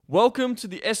Welcome to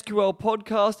the SQL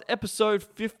Podcast, episode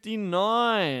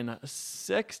 59.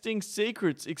 Sexting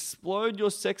Secrets. Explode your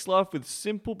sex life with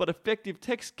simple but effective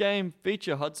text game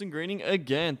feature. Hudson Greening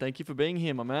again. Thank you for being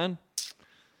here, my man.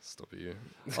 Stop it, you.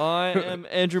 I am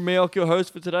Andrew Meok, your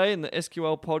host for today, and the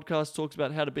SQL Podcast talks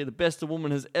about how to be the best a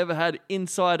woman has ever had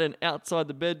inside and outside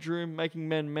the bedroom, making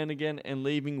men men again, and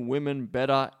leaving women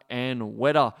better and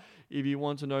wetter. If you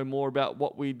want to know more about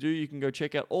what we do, you can go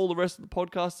check out all the rest of the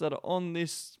podcasts that are on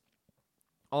this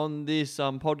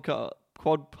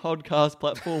podcast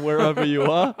platform wherever you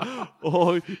are,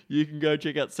 or you can go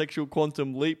check out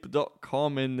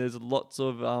sexualquantumleap.com, and there's lots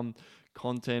of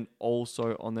content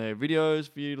also on there, videos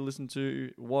for you to listen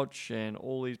to, watch, and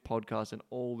all these podcasts and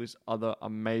all this other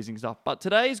amazing stuff. But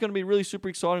today is going to be really super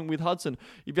exciting with Hudson.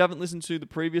 If you haven't listened to the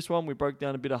previous one, we broke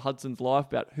down a bit of Hudson's life,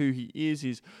 about who he is,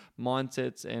 his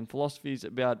mindsets and philosophies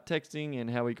about texting and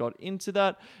how he got into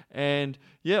that. And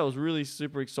yeah, it was really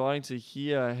super exciting to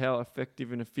hear how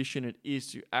effective and efficient it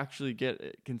is to actually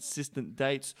get consistent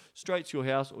dates straight to your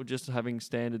house, or just having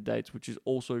standard dates, which is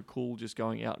also cool, just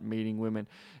going out and meeting women.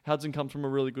 Hudson comes from a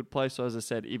really good place, so as I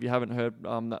said, if you haven't heard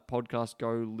that podcast,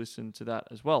 go listen to that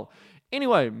as well.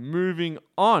 Anyway, moving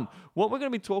on. What we're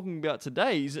going to be talking about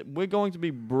today is that we're going to be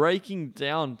breaking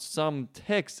down some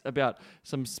text about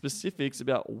some specifics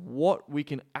about what we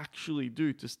can actually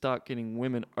do to start getting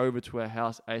women over to our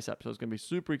house ASAP. So it's going to be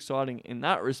super exciting in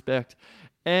that respect.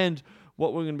 And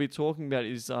what we're going to be talking about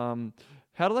is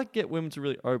how to get women to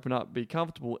really open up, be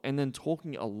comfortable, and then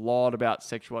talking a lot about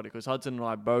sexuality, because Hudson and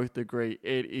I both agree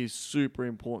it is super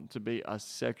important to be a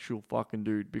sexual fucking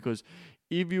dude, because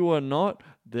if you are not,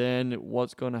 then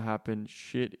what's going to happen?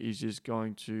 Shit is just you're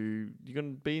going to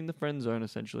be in the friend zone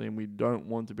essentially, and we don't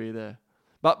want to be there.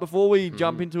 But before we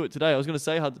jump into it today, I was going to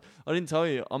say, Hudson, I didn't tell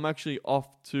you, I'm actually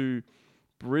off to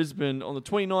Brisbane on the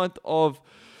 29th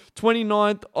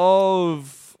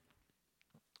of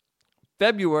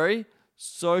February.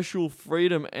 Social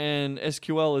Freedom and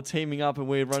SQL are teaming up, and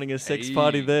we're running a sex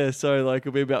party there. So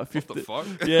it'll be about 50. What the fuck?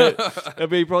 Yeah, it'll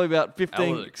be probably about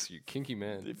 15. Alex, you kinky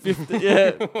man. 50,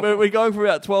 yeah, we're going for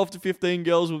about 12 to 15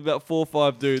 girls with about 4 or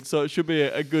 5 dudes. So it should be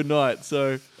a good night.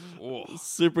 So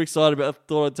super excited about. I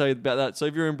thought I'd tell you about that. So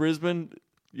if you're in Brisbane,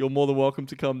 you're more than welcome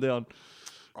to come down.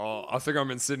 Oh, I think I'm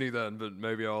in Sydney then, but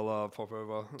maybe I'll pop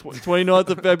over. 29th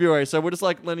of February. So we're just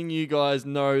letting you guys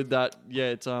know that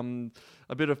it's a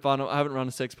bit of fun. I haven't run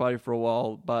a sex party for a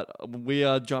while, but we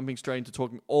are jumping straight into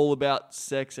talking all about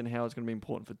sex and how it's going to be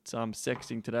important for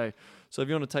sexting today. So if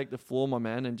you want to take the floor, my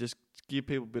man, and just give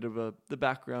people a bit of the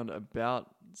background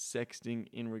about sexting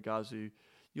in regards to,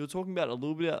 you were talking about a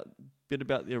little bit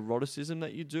about the eroticism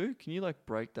that you do. Can you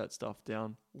break that stuff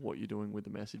down, what you're doing with the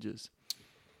messages?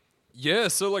 Yeah,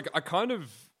 so I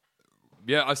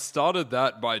started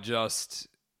that by just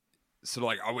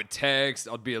sort of I would text,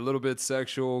 I'd be a little bit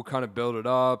sexual, kind of build it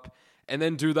up, and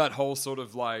then do that whole sort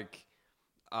of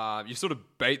you sort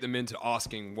of bait them into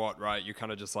asking what, right? You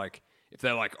kind of just if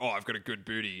they're oh, I've got a good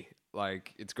booty,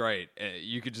 it's great.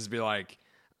 You could just be I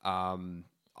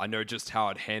know just how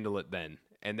I'd handle it then.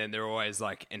 And then they're always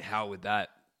and how would that,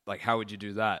 how would you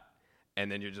do that?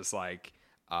 And then you're just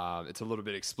it's a little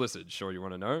bit explicit. Sure, you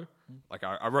want to know?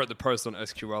 I wrote the post on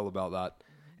SQL about that.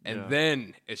 And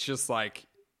then it's just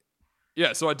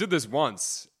yeah, so I did this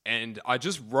once, and I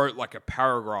just wrote a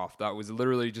paragraph that was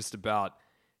literally just about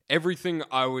everything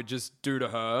I would just do to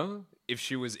her if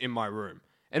she was in my room.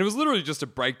 And it was literally just a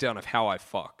breakdown of how I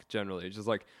fuck, generally. Just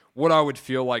what I would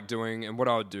feel like doing and what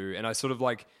I would do. And I sort of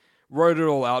wrote it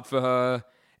all out for her.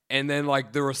 And then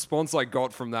the response I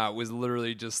got from that was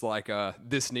literally just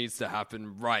this needs to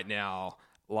happen right now.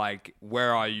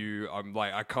 Where are you? I'm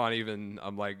I can't even,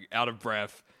 I'm out of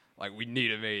breath. We need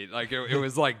to meet. It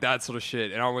was that sort of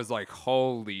shit. And I was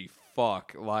holy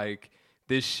fuck.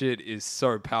 This shit is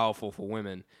so powerful for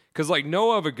women. Because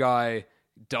no other guy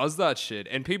does that shit.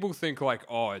 And people think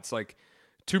oh, it's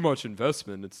too much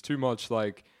investment. It's too much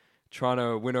trying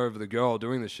to win over the girl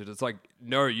doing this shit. It's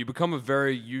no, you become a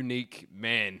very unique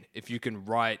man if you can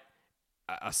write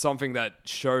something that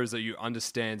shows that you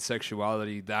understand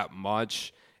sexuality that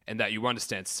much and that you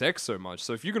understand sex so much.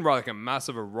 So if you can write a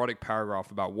massive erotic paragraph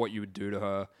about what you would do to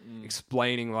her,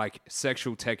 explaining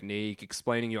sexual technique,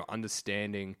 explaining your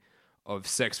understanding of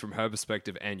sex from her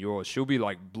perspective and yours, she'll be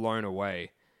blown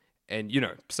away. And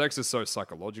sex is so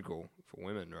psychological for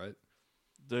women, right?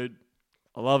 Dude,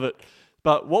 I love it.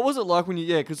 But what was it like when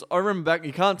because I remember back,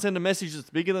 you can't send a message that's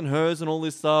bigger than hers and all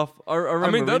this stuff. I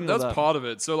remember that's part of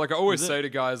it. So I always say to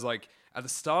guys, at the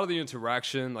start of the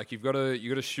interaction, you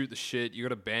gotta shoot the shit, you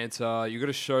gotta banter, you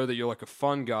gotta show that you're a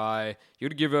fun guy, you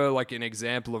gotta give her an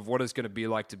example of what it's gonna be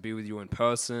like to be with you in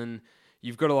person.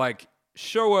 you've got to like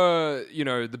show her,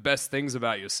 the best things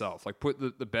about yourself. Like put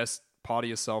the best part of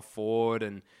yourself forward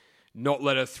and not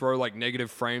let her throw like negative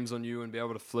frames on you and be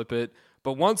able to flip it.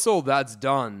 But once all that's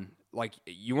done, like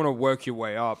you want to work your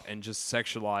way up and just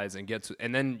sexualize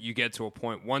and then you get to a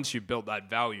point once you built that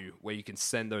value where you can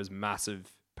send those massive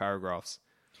paragraphs.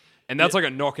 And that's like a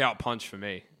knockout punch for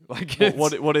me. Like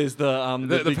what is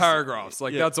the paragraphs?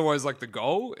 Like that's always like the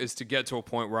goal is to get to a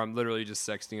point where I'm literally just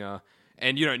sexting her.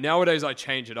 And nowadays I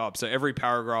change it up. So every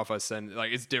paragraph I send,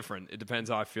 like it's different. It depends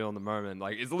how I feel in the moment.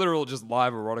 Like it's literal just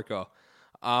live erotica.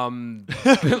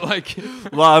 Like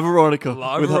live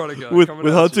erotica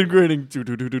with Hudson grinning.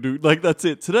 Like that's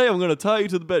it. Today I'm gonna tie you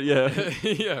to the bed. Yeah,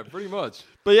 yeah, pretty much.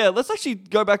 But yeah, let's actually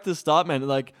go back to the start, man.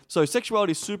 Like, so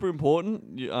sexuality is super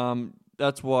important.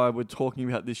 That's why we're talking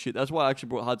about this shit. That's why I actually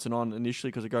brought Hudson on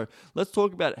initially, because I go, let's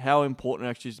talk about how important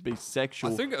it actually is to be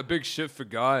sexual. I think a big shift for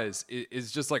guys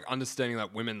is just like understanding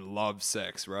that women love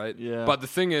sex, right? Yeah. But the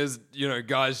thing is,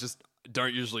 guys just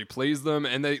don't usually please them,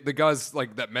 and the guys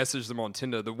like that message them on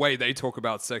Tinder, the way they talk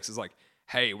about sex is like,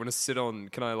 hey, want to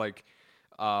can I like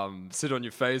sit on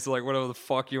your face, or like whatever the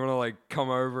fuck you want to like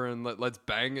come over and let's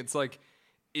bang. It's like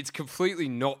it's completely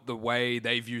not the way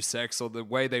they view sex or the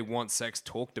way they want sex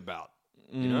talked about.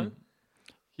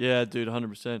 Yeah, dude,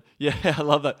 100%. Yeah, I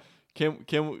love that. Can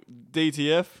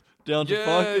DTF down to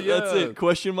fuck? Yeah. That's it.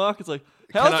 Question mark. It's like,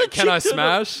 can I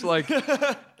smash? Like,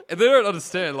 and they don't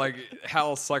understand like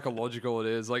how psychological it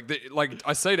is. Like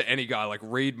I say to any guy, like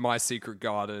read My Secret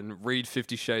Garden, read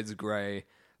 50 Shades of Grey,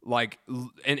 like,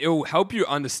 and it'll help you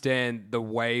understand the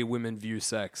way women view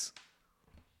sex.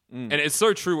 And it's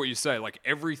so true what you say. Like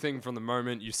everything from the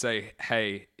moment you say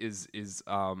 "hey" is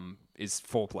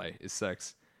foreplay, is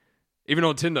sex. Even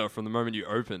on Tinder, from the moment you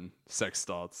open, sex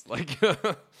starts. Like,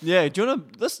 yeah. Do you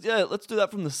want to let's do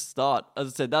that from the start. As I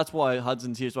said, that's why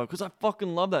Hudson's here as well, because I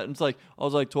fucking love that. And it's like I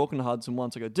was like talking to Hudson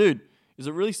once. I go, dude, is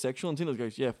it really sexual? And Tinder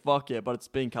goes, yeah, fuck yeah, but it's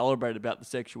being calibrated about the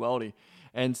sexuality.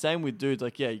 And same with dudes,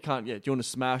 like, yeah, you can't, do you want to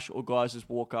smash? Or guys just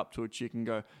walk up to a chick and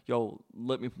go, yo,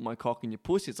 let me put my cock in your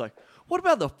pussy. It's like, what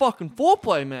about the fucking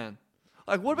foreplay, man?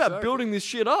 Like, what about building this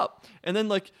shit up? And then,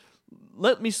 like,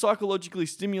 let me psychologically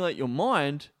stimulate your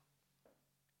mind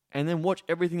and then watch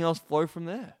everything else flow from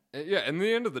there. Yeah, and at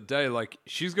the end of the day, like,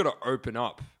 she's got to open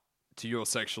up to your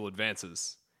sexual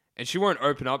advances. And she won't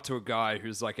open up to a guy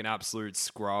who's like an absolute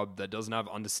scrub, that doesn't have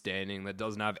understanding, that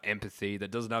doesn't have empathy,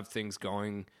 that doesn't have things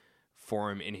going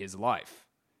for him in his life.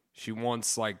 She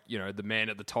wants like, the man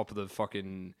at the top of the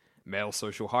fucking male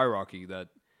social hierarchy that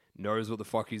knows what the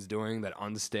fuck he's doing, that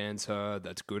understands her,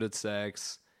 that's good at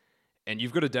sex. And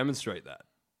you've got to demonstrate that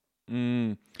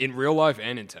in real life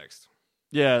and in text.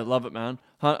 Yeah, love it, man.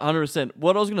 100%.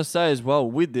 What I was going to say as well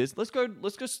with this, let's go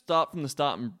start from the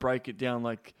start and break it down.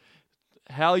 Like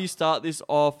how you start this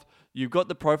off. You've got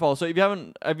the profile. So if you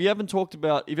haven't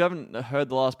heard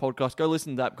the last podcast, go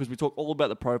listen to that, because we talk all about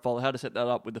the profile, how to set that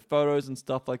up with the photos and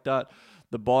stuff like that.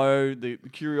 The bio, the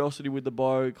curiosity with the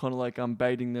bio, kind of like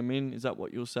baiting them in. Is that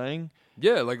what you're saying?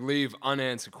 Yeah, like leave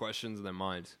unanswered questions in their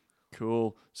mind.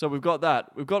 Cool. So we've got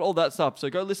that. We've got all that stuff. So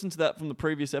go listen to that from the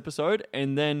previous episode.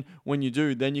 And then when you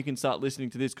do, then you can start listening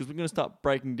to this, because we're going to start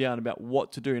breaking down about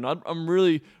what to do. And I'm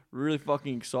really, really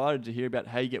fucking excited to hear about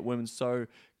how you get women so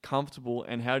comfortable,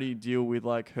 and how do you deal with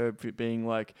like her being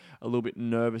like a little bit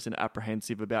nervous and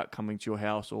apprehensive about coming to your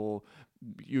house, or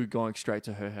you going straight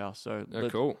to her house. So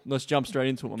cool. Let's jump straight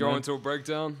into it. Go into a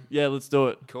breakdown? Yeah, let's do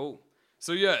it. Cool.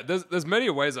 So yeah, there's many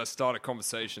ways I start a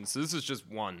conversation. So this is just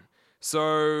one.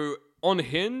 So on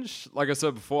Hinge, like I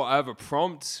said before, I have a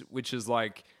prompt, which is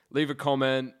like, leave a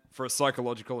comment for a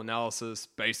psychological analysis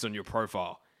based on your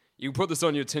profile. You can put this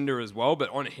on your Tinder as well,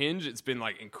 but on Hinge, it's been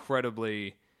like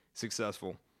incredibly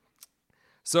successful.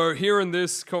 So here in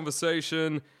this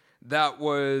conversation, that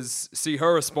was, see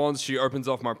her response, she opens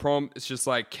off my prompt. It's just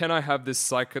like, can I have this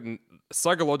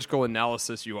psychological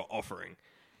analysis you are offering?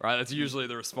 Right? That's usually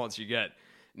the response you get.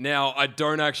 Now, I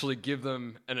don't actually give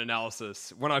them an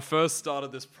analysis. When I first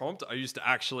started this prompt, I used to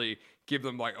actually give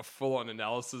them like a full-on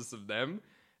analysis of them.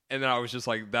 And then I was just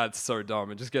like, that's so dumb.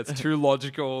 It just gets too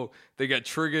logical. They get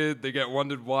triggered. They get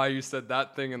wondered why you said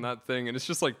that thing. And it's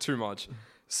just like too much.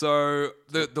 So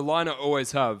the line I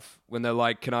always have when they're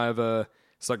like, can I have a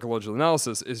psychological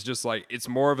analysis, is just like, it's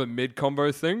more of a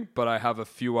mid-combo thing, but I have a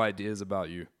few ideas about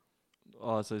you.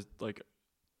 Oh, so like,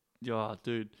 yeah,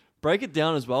 dude. Break it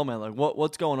down as well, man. Like,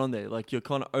 what's going on there? Like, you're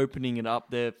kind of opening it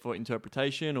up there for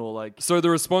interpretation, or like... So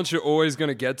the response you're always going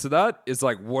to get to that is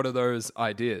like, what are those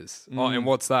ideas? Oh, and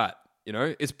what's that? You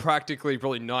know, it's practically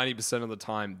probably 90% of the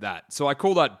time that. So I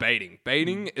call that baiting.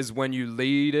 Baiting is when you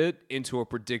lead it into a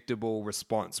predictable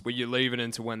response, where you leave it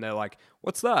into when they're like,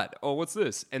 what's that? Or what's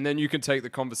this? And then you can take the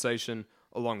conversation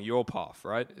along your path,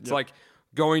 right? It's like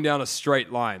going down a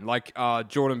straight line. Like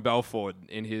Jordan Belfort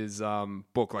in his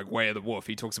book, like Way of the Wolf,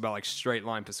 he talks about like straight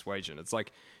line persuasion. It's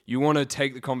like you want to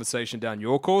take the conversation down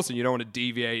your course and you don't want to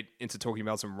deviate into talking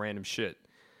about some random shit.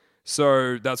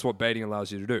 So that's what baiting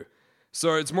allows you to do.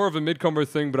 So it's more of a mid-combo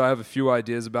thing, but I have a few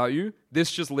ideas about you.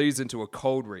 This just leads into a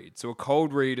cold read. So a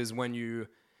cold read is when you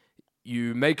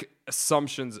make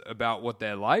assumptions about what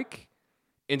they're like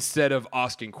instead of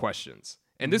asking questions.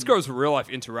 And this goes for real-life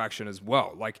interaction as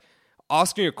well. Like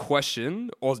asking a question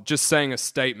or just saying a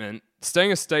statement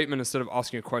instead of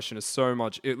asking a question is so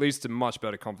much, it leads to much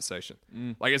better conversation.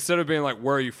 Like instead of being like,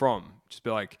 where are you from? Just be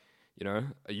like, you know,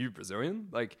 are you Brazilian?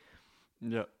 Like,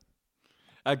 yeah.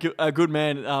 A good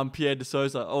man, Pierre de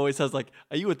Souza, always has like,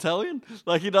 are you Italian?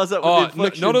 Like he does that with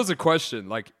inflection. Not as a question.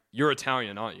 Like, you're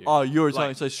Italian, aren't you? Oh, you're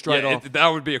Italian, like, so straight off. That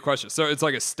would be a question. So it's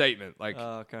like a statement. Like,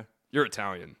 okay. You're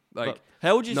Italian. Like, but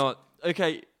how would you... Not...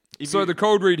 Okay. So the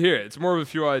cold read here, it's more of a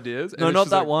few ideas. No, not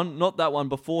that one. Not that one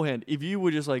beforehand. If you were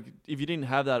just like, if you didn't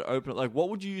have that opener, like what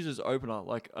would you use as opener?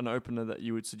 Like an opener that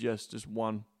you would suggest, just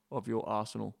one of your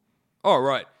arsenal. Oh,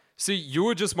 right. See, You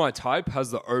Are Just My Type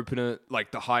has the opener,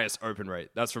 like the highest open rate.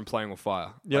 That's from Playing with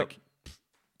Fire. Yep. Like,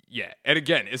 yeah. And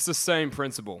again, it's the same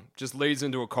principle. Just leads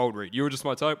into a cold read. You Were Just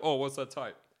My Type. Oh, what's that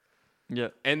type? Yeah.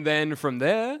 And then from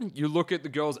there, you look at the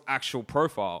girl's actual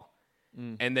profile.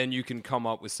 And then you can come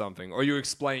up with something. Or you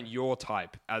explain your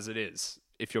type as it is.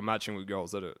 If you're matching with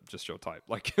girls that are just your type.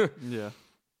 Like, yeah.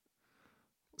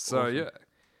 So, awesome. yeah.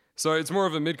 So it's more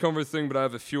of a mid-convo thing, but I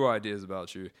have a few ideas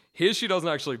about you. Here she doesn't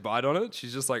actually bite on it.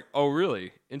 She's just like, oh,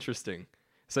 really? Interesting.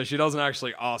 So she doesn't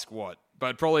actually ask what.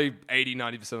 But probably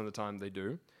 80-90% of the time they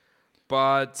do.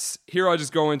 But here I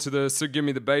just go into so give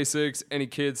me the basics. Any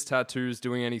kids, tattoos,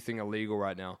 doing anything illegal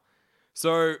right now.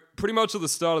 So pretty much at the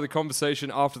start of the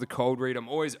conversation after the cold read, I'm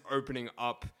always opening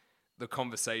up the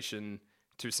conversation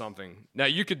to something. Now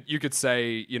you could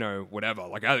say, you know, whatever.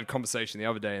 Like I had a conversation the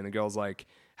other day and the girl's like,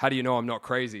 how do you know I'm not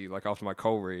crazy? Like after my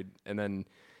cold read. And then,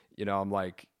 you know, I'm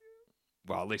like,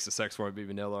 well, at least the sex won't be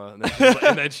vanilla.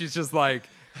 And then she's just like,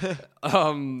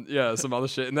 yeah, some other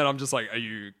shit. And then I'm just like, are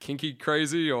you kinky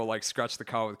crazy or like scratch the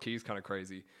car with keys kind of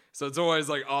crazy? So it's always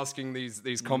like asking these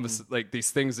like these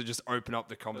things that just open up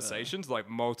the conversation to like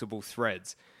multiple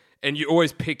threads. And you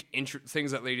always pick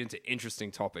things that lead into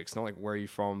interesting topics, not like where are you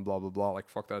from, blah, blah, blah. Like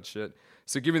fuck that shit.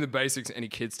 So give me the basics, any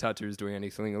kids, tattoos, doing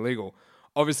anything illegal.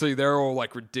 Obviously, they're all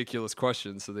like ridiculous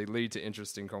questions, so they lead to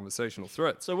interesting conversational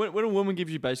threads. So when a woman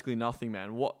gives you basically nothing,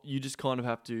 man, what you just kind of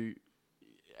have to...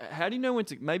 How do you know when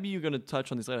to... Maybe you're going to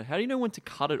touch on this later. How do you know when to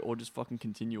cut it or just fucking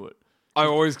continue it? I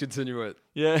always continue it.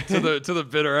 Yeah. to the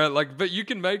bitter end. Like, but you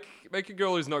can make a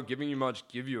girl who's not giving you much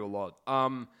give you a lot.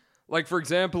 Like for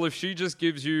example, if she just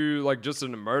gives you like just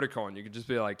an emoticon, you could just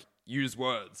be like, use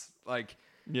words. Like,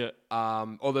 yeah.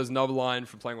 Or there's another line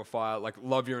from Playing with Fire, like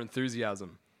love your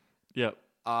enthusiasm. Yeah.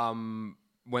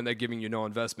 When they're giving you no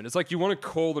investment. It's like you want to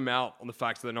call them out on the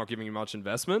fact that they're not giving you much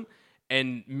investment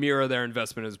and mirror their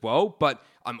investment as well. But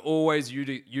I'm always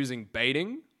using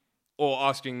baiting or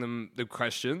asking them the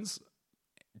questions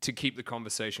to keep the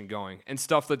conversation going and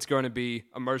stuff that's going to be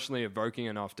emotionally evoking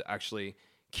enough to actually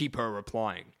keep her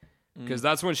replying. Because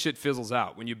that's when shit fizzles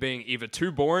out, when you're being either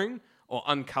too boring or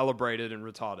uncalibrated and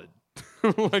retarded.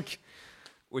 Like,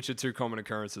 which are two common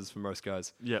occurrences for most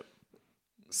guys. Yep.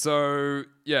 So,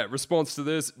 yeah, response to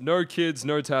this, no kids,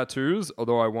 no tattoos,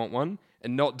 although I want one,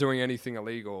 and not doing anything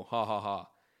illegal, ha ha ha.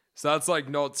 So that's like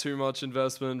not too much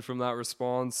investment from that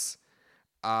response.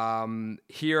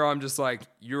 Here I'm just like,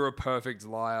 you're a perfect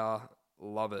liar,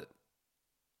 love it.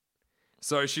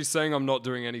 So she's saying I'm not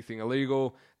doing anything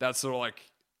illegal. That's sort of like,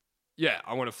 yeah,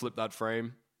 I want to flip that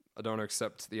frame. I don't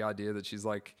accept the idea that she's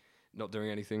like not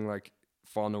doing anything like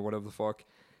fun or whatever the fuck.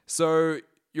 So...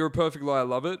 You're a perfect liar,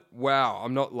 love it. Wow,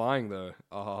 I'm not lying though.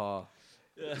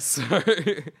 Yeah. So,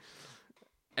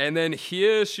 and then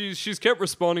here she's kept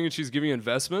responding and she's giving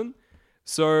investment.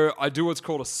 So I do what's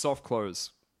called a soft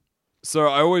close. So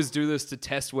I always do this to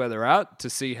test where they're at, to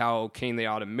see how keen they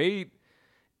are to meet,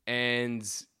 and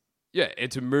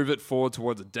to move it forward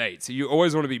towards a date. So you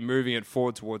always want to be moving it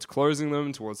forward towards closing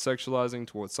them, towards sexualizing,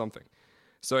 towards something.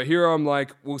 So here I'm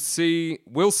like, we'll see,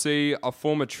 I'll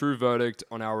form a true verdict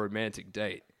on our romantic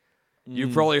date.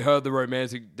 You've probably heard the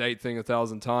romantic date thing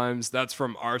 1,000 times. That's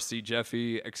from RC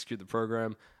Jeffy, Execute the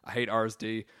Program. I hate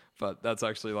RSD, but that's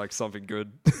actually like something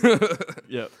good.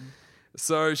 Yep.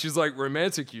 So she's like,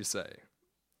 romantic, you say?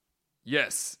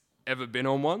 Yes. Ever been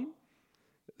on one?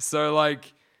 So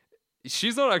like,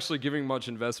 she's not actually giving much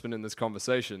investment in this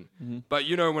conversation. Mm-hmm. But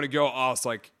you know, when a girl asks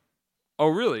like, "Oh,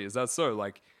 really? Is that so?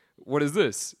 Like, what is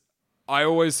this?" I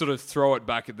always sort of throw it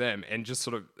back at them and just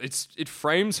sort of it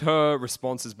frames her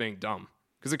response as being dumb.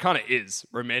 Because it kind of is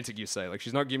romantic, you say. Like,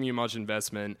 she's not giving you much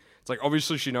investment. It's like,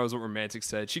 obviously, she knows what romantic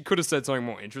said. She could have said something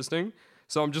more interesting.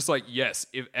 So I'm just like, yes,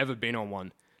 if ever been on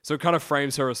one. So it kind of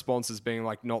frames her response as being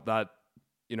like, not that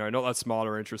smart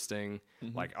or interesting.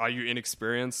 Mm-hmm. Like, are you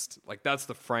inexperienced? Like, that's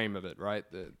the frame of it, right?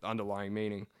 The underlying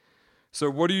meaning. So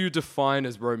what do you define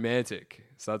as romantic?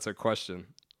 So that's a question.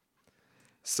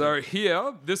 So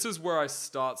here, this is where I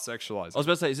start sexualizing. I was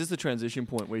about to say, is this the transition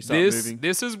point where you start moving?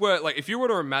 This is where, like, if you were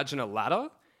to imagine a ladder,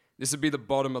 this would be the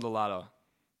bottom of the ladder,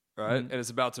 right? Mm-hmm. And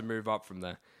it's about to move up from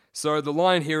there. So the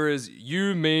line here is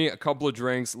you, me, a couple of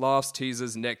drinks, laughs,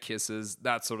 teasers, neck kisses,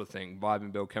 that sort of thing, vibe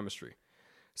and build chemistry.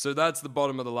 So that's the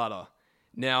bottom of the ladder.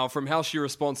 Now, from how she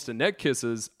responds to neck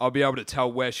kisses, I'll be able to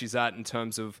tell where she's at in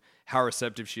terms of how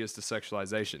receptive she is to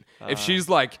sexualization. If she's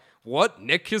like, what?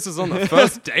 Neck kisses on the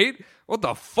first date? What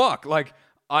the fuck? Like,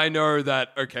 I know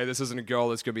that, okay, this isn't a girl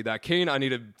that's going to be that keen. I need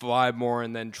to vibe more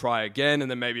and then try again. And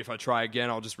then maybe if I try again,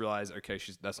 I'll just realize, okay,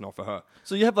 that's not for her.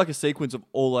 So you have like a sequence of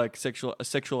all like a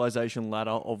sexualization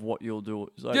ladder of what you'll do.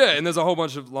 Like, yeah, and there's a whole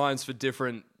bunch of lines for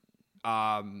different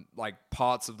like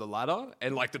parts of the ladder.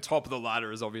 And like the top of the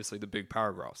ladder is obviously the big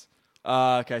paragraphs.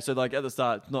 Okay, so like at the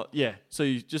start, so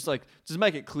you just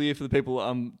make it clear for the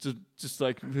people just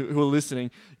like who are listening.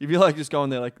 If you like just go on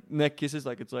there like neck kisses,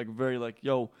 like it's like very like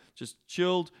yo, just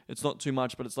chilled. It's not too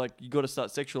much, but it's like you got to start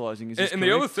sexualizing. And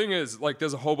the other thing is like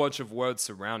there's a whole bunch of words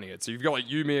surrounding it. So you've got like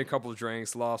you, me, a couple of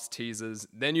drinks, laughs, teasers.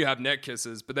 Then you have neck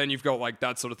kisses, but then you've got like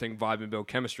that sort of thing, vibe and build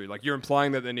chemistry. Like you're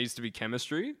implying that there needs to be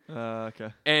chemistry.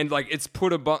 Okay. And like it's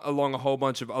put along a whole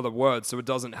bunch of other words, so it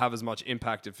doesn't have as much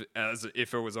impact as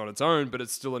if it was on its own, but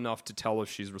it's still enough to tell if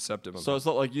she's receptive. So it's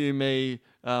not like you, me,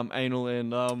 anal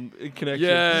and connection.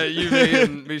 Yeah, you, me,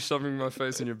 and me shoving my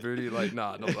face in your booty. Like,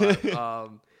 nah, not that.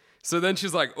 So then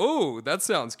she's like, oh, that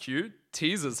sounds cute.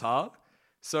 Teasers, huh?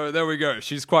 So there we go.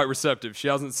 She's quite receptive. She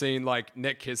hasn't seen like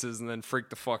neck kisses and then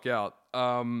freaked the fuck out.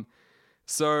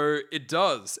 So it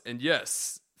does. And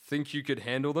yes, think you could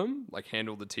handle them, like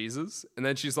handle the teasers. And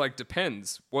then she's like,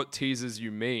 depends what teasers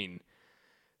you mean.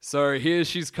 So here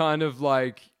she's kind of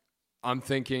like, I'm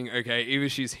thinking, okay, either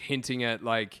she's hinting at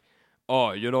like,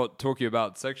 oh, you're not talking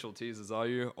about sexual teasers, are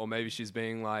you? Or maybe she's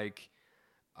being like,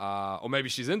 or maybe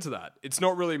she's into that. It's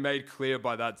not really made clear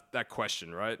by that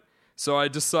question, right? So I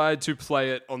decide to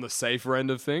play it on the safer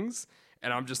end of things.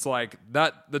 And I'm just like,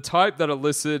 the type that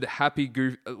elicit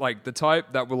the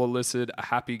type that will elicit a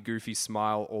happy, goofy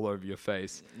smile all over your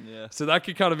face. Yeah. So that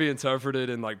could kind of be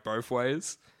interpreted in like both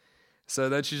ways. So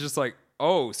then she's just like,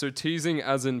 oh, so teasing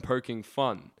as in poking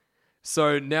fun.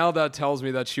 So now that tells me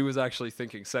that she was actually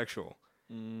thinking sexual.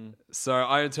 So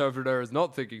I interpret her as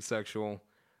not thinking sexual,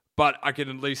 but I can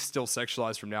at least still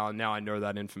sexualize from now, and now I know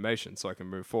that information, so I can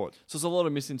move forward. So it's a lot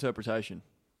of misinterpretation.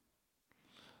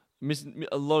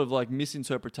 A lot of like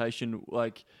misinterpretation,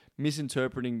 like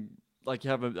misinterpreting. Like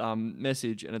you have a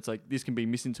message, and it's like this can be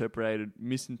misinterpreted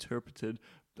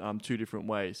two different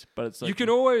ways. But it's like you can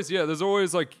always, there's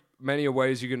always like many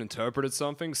ways you can interpret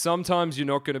something. Sometimes you're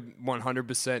not going to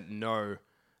 100% know,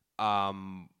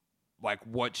 like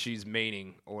what she's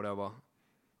meaning or whatever.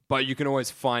 But you can always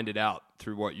find it out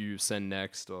through what you send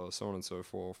next or so on and so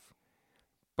forth.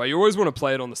 But you always want to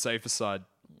play it on the safer side.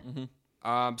 Mm-hmm.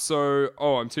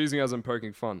 I'm teasing as I'm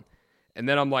poking fun. And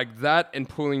then I'm like that and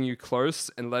pulling you close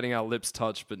and letting our lips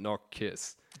touch but not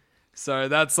kiss. So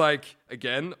that's like,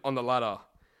 again, on the ladder.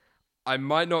 I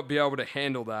might not be able to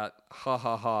handle that. Ha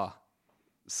ha ha.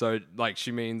 So like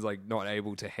she means like not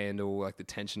able to handle like the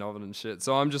tension of it and shit.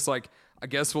 So I'm just like, I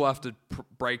guess we'll have to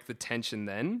break the tension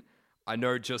then. I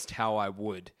know just how I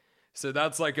would. So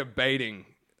that's like a baiting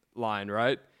line,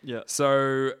 right? Yeah.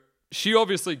 So she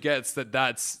obviously gets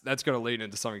that's going to lead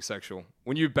into something sexual.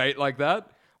 When you bait like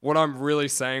that, what I'm really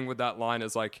saying with that line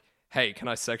is like, hey, can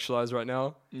I sexualize right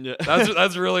now? Yeah.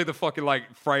 That's really the fucking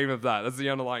like frame of that. That's the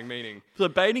underlying meaning. So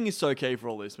baiting is so key for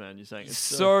all this, man. You're saying it's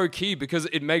so key because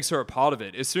it makes her a part of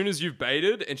it. As soon as you've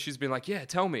baited and she's been like, yeah,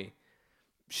 tell me,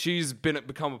 she's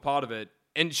become a part of it,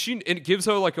 and it gives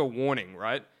her like a warning,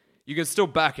 right? You can still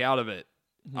back out of it,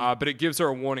 but it gives her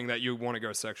a warning that you want to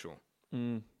go sexual.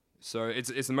 So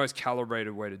it's the most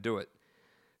calibrated way to do it.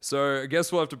 So I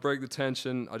guess we'll have to break the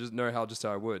tension. I just know how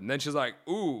I would. And then she's like,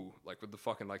 ooh, like with the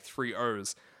fucking like 3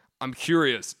 O's. I'm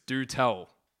curious. Do tell.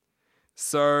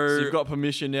 So you've got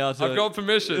permission now to... I've got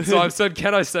permission. So I've said,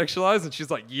 can I sexualize? And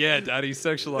she's like, yeah, daddy,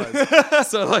 sexualize.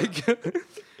 So like,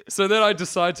 so then I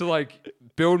decide to like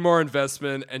build more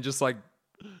investment and just like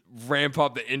ramp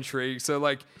up the intrigue. So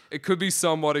like it could be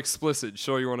somewhat explicit.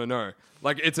 Sure, you want to know.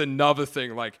 Like it's another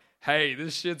thing. Like, hey,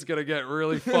 this shit's gonna get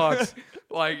really fucked.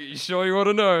 Like, you sure you want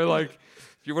to know? Like,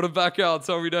 if you want to back out,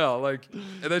 tell me now. Like,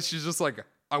 and then she's just like,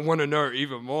 I want to know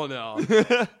even more now.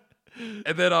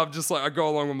 And then I'm just like, I go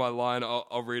along with my line.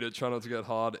 I'll read it. Try not to get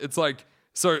hard. It's like,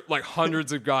 so like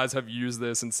hundreds of guys have used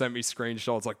this and sent me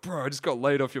screenshots. Like, bro, I just got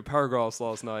laid off your paragraphs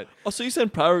last night. Oh, so you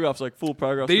send paragraphs, like full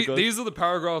paragraphs? These are the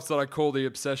paragraphs that I call the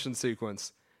obsession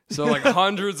sequence. So like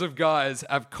hundreds of guys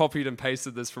have copied and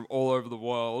pasted this from all over the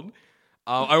world.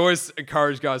 I always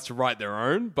encourage guys to write their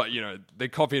own, but you know, they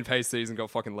copy and paste these and got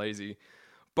fucking lazy.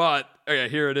 But, okay,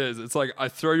 here it is. It's like, I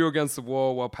throw you against the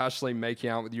wall while passionately making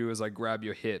out with you as I grab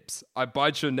your hips. I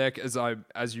bite your neck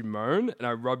as you moan, and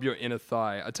I rub your inner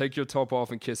thigh. I take your top off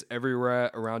and kiss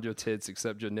everywhere around your tits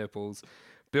except your nipples,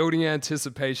 building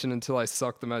anticipation until I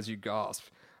suck them as you gasp.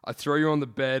 I throw you on the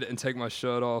bed and take my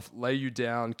shirt off, lay you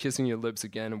down, kissing your lips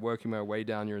again and working my way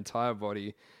down your entire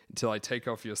body until I take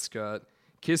off your skirt,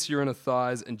 kiss your inner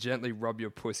thighs, and gently rub your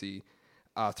pussy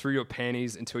through your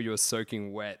panties until you are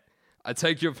soaking wet. I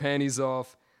take your panties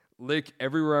off, lick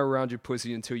everywhere around your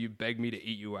pussy until you beg me to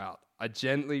eat you out. I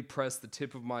gently press the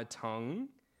tip of my tongue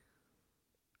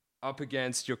up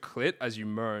against your clit as you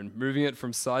moan, moving it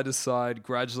from side to side,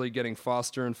 gradually getting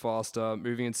faster and faster,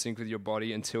 moving in sync with your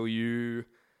body until you...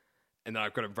 And then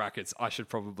I've got in brackets, I should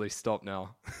probably stop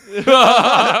now.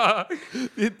 So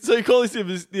you call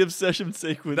this the obsession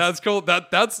sequence? That's called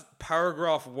that's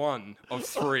paragraph 1 of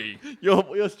 3. You're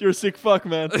a sick fuck,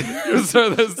 man.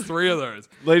 So there's 3 of those.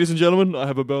 Ladies and gentlemen, I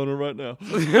have a boner right now.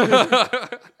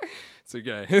 It's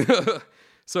okay.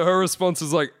 So her response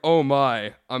is like, oh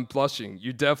my, I'm blushing.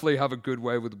 You definitely have a good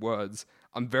way with words.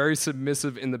 I'm very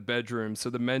submissive in the bedroom, so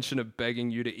the mention of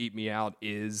begging you to eat me out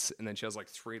is... And then she has like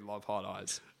 3 love heart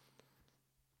eyes.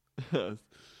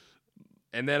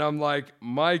 And then I'm like,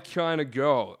 my kind of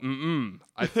girl.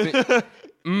 I think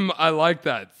I like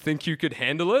that. Think you could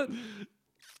handle it?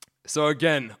 So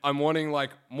again, I'm wanting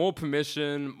like more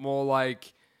permission, more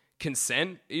like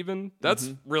consent even.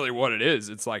 That's really what it is.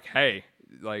 It's like, hey,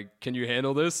 like, can you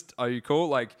handle this? Are you cool?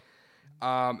 Like,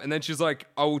 and then she's like,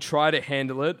 I will try to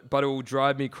handle it, but it will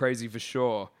drive me crazy for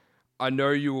sure. I know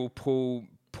you will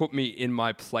put me in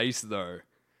my place though.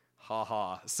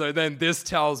 Haha. So then this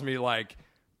tells me like,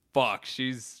 fuck,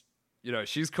 she's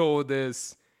cool with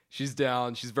this. She's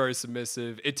down. She's very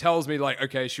submissive. It tells me like,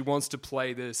 okay, she wants to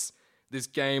play this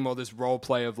game or this role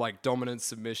play of like dominant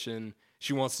submission.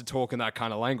 She wants to talk in that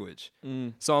kind of language.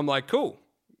 So I'm like, cool.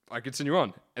 I continue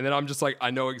on. And then I'm just like,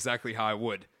 I know exactly how I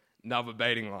would. Another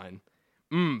baiting line.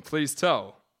 Please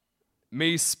tell.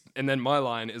 And then my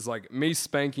line is like, me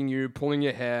spanking you, pulling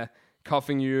your hair,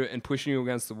 cuffing you, and pushing you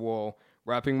against the wall,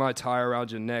 wrapping my tie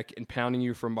around your neck and pounding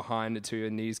you from behind until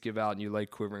your knees give out and you lay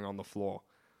quivering on the floor.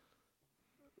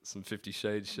 Some 50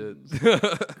 Shades shit.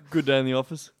 Good day in the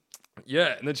office.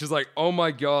 Yeah, and then she's like, oh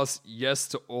my gosh, yes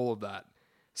to all of that.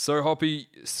 So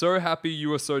happy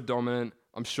you are so dominant.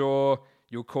 I'm sure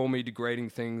you'll call me degrading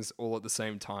things all at the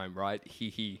same time, right? Hee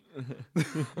hee.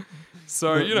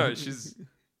 So, you know, she's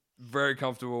very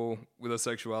comfortable with her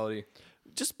sexuality.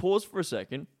 Just pause for a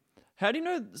second. How do you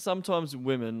know sometimes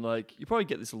women, like, you probably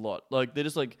get this a lot, like, they're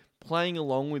just, like, playing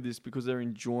along with this because they're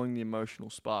enjoying the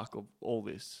emotional spark of all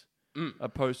this,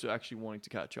 opposed to actually wanting to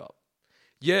catch up?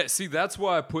 Yeah, see, that's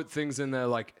why I put things in there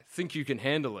like, think you can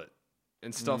handle it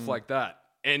and stuff like that.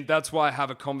 And that's why I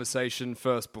have a conversation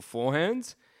first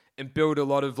beforehand and build a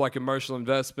lot of, like, emotional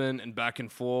investment and back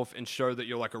and forth and show that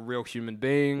you're, like, a real human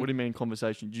being. What do you mean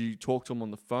conversation? Do you talk to them on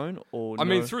the phone or I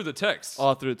mean, through the text.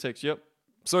 Oh, through the text, yep.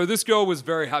 So this girl was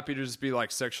very happy to just be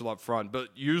like sexual up front, but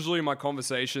usually my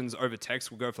conversations over text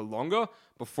will go for longer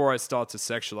before I start to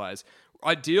sexualize.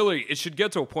 Ideally, it should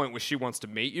get to a point where she wants to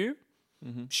meet you.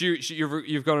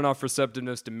 You've got enough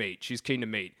receptiveness to meet. She's keen to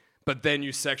meet, but then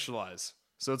you sexualize.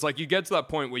 So it's like you get to that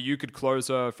point where you could close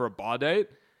her for a bar date,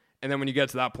 and then when you get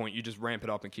to that point, you just ramp it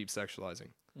up and keep sexualizing.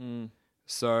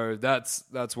 So that's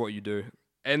what you do.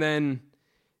 And then,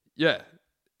 yeah.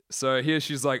 So here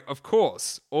she's like, of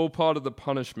course, all part of the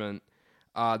punishment.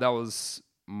 That was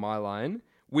my line.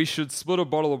 We should split a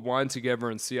bottle of wine together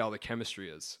and see how the chemistry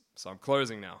is. So I'm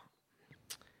closing now.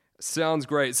 Sounds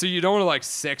great. So you don't want to like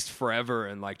sext forever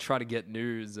and like try to get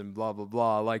nudes and blah, blah,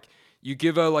 blah. Like you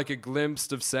give her like a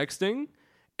glimpse of sexting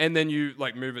and then you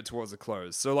like move it towards the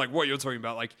close. So like what you're talking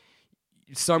about, like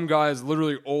some guys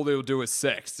literally all they'll do is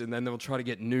sext and then they'll try to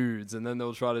get nudes and then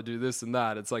they'll try to do this and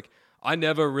that. It's like, I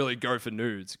never really go for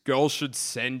nudes. Girls should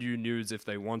send you nudes if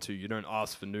they want to. You don't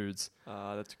ask for nudes.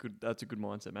 That's a good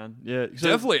mindset, man. Yeah,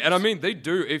 Definitely. And I mean, they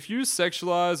do. If you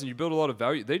sexualize and you build a lot of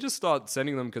value, they just start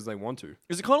sending them because they want to.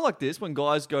 Is it kind of like this when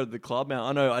guys go to the club? Now,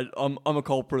 I know I'm a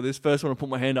culprit of this. First one to put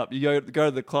my hand up. You go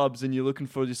to the clubs and you're looking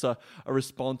for just a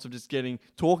response of just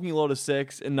talking a lot of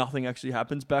sex and nothing actually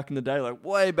happens back in the day, like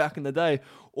way back in the day.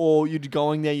 Or you're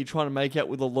going there, you're trying to make out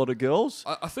with a lot of girls.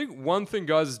 I think one thing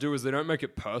guys do is they don't make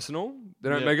it personal. They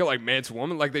don't make it like man to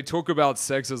woman. Like they talk about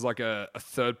sex as like a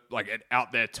third, like an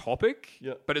out there topic,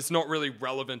 but it's not really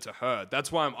relevant to her.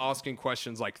 That's why I'm asking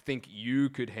questions like, think you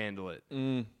could handle it?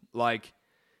 Like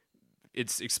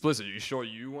it's explicit. Are you sure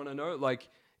you want to know? Like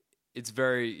it's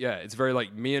very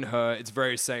like me and her. It's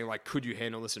very saying like, could you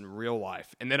handle this in real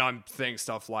life? And then I'm saying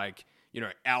stuff like,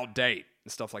 our date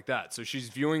and stuff like that. So she's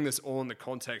viewing this all in the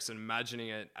context and imagining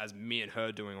it as me and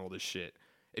her doing all this shit.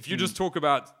 If you just talk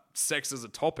about sex as a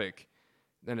topic,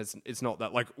 then it's not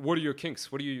that. Like, what are your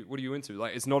kinks? What are you into?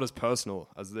 Like, it's not as personal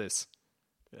as this.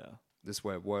 Yeah. This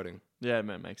way of wording. Yeah,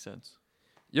 man, makes sense.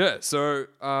 Yeah, so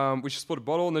we should split a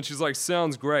bottle, and then she's like,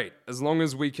 sounds great, as long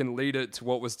as we can lead it to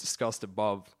what was discussed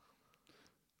above.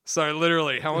 So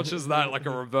literally, how much is that like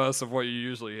a reverse of what you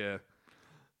usually hear?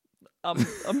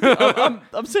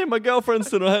 I'm seeing my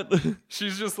girlfriends tonight.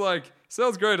 She's just like,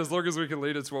 sounds great as long as we can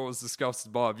lead it to what was discussed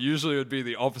above. Usually it would be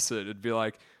the opposite. It'd be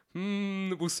like,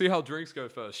 we'll see how drinks go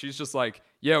first. She's just like,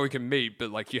 yeah, we can meet,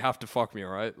 but like you have to fuck me, all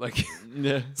right? Like,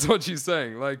 yeah, that's what she's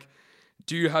saying. Like,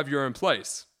 do you have your own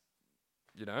place?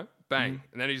 Bang.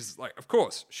 And then he's like, of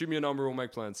course, shoot me a number, we'll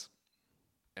make plans.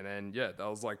 And then, yeah, that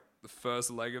was like the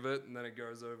first leg of it. And then it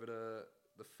goes over to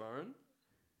the phone.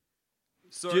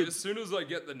 So as soon as I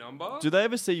get the number... Do they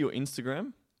ever see your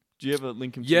Instagram? Do you ever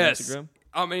link them to yes. your Instagram?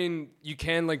 I mean, you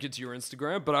can link it to your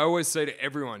Instagram, but I always say to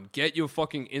everyone, get your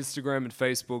fucking Instagram and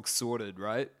Facebook sorted,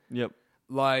 right? Yep.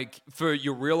 Like, for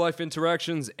your real-life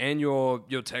interactions and your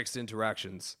text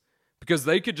interactions. Because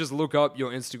they could just look up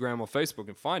your Instagram or Facebook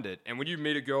and find it. And when you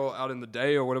meet a girl out in the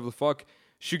day or whatever the fuck,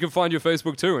 she can find your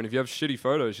Facebook too. And if you have shitty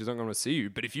photos, she's not going to see you.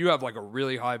 But if you have like a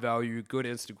really high-value, good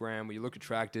Instagram where you look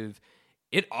attractive...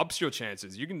 it ups your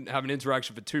chances. You can have an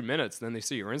interaction for 2 minutes, then they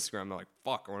see your Instagram, they're like,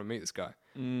 fuck, I want to meet this guy.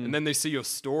 And then they see your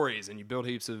stories and you build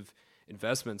heaps of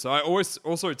investment. So I always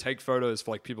also take photos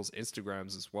for like people's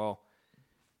Instagrams as well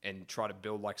and try to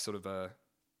build like sort of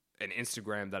an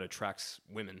Instagram that attracts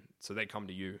women so they come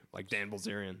to you, like Dan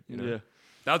Bilzerian, Yeah.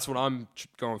 That's what I'm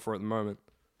going for at the moment.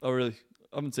 Oh, really?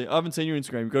 I haven't seen your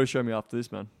Instagram. You've got to show me after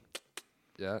this, man.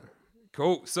 Yeah.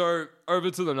 Cool. So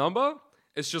over to the number.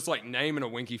 It's just like name and a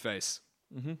winky face.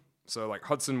 Mm-hmm. So like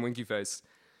Hudson winky face.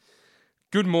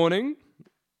 Good morning.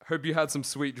 Hope you had some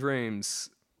sweet dreams.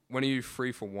 When are you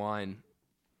free for wine?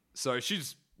 So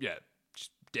she's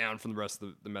down from the rest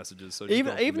of the messages. So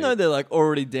even though they're like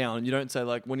already down, you don't say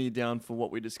like when are you down for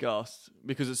what we discussed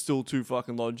because it's still too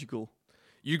fucking logical.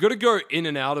 You got to go in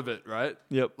and out of it, right?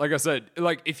 Yep. Like I said,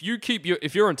 like if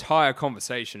your entire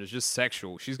conversation is just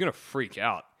sexual, she's gonna freak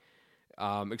out.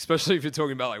 Especially if you're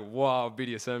talking about like wow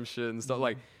BDSM shit and stuff.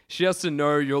 Like she has to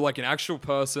know you're like an actual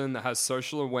person that has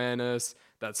social awareness,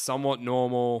 that's somewhat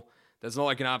normal, that's not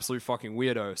like an absolute fucking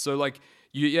weirdo. So like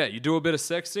you do a bit of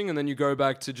sexting and then you go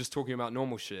back to just talking about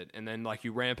normal shit, and then like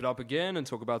you ramp it up again and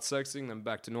talk about sexting, then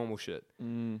back to normal shit.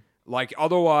 Like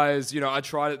otherwise, I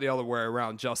tried it the other way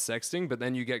around, just sexting, but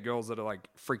then you get girls that are like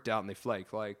freaked out and they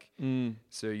flake. Like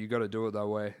so you got to do it that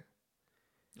way.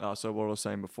 So what I was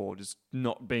saying before, just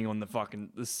not being on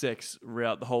the sex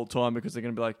route the whole time because they're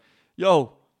going to be like,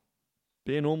 yo,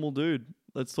 be a normal dude.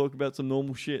 Let's talk about some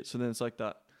normal shit. So then it's like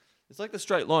that. It's like The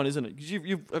Straight Line, isn't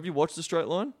it? Have you watched The Straight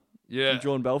Line? Yeah. From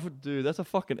John Belford? Dude, that's a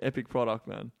fucking epic product,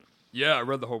 man. Yeah, I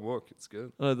read the whole book. It's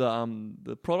good.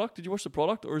 The product? Did you watch the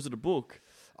product or is it a book?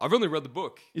 I've only read the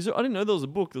book. Is it? I didn't know there was a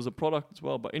book. There's a product as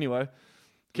well. But anyway,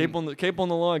 keep on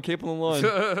the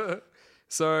line.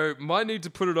 So, might need to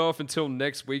put it off until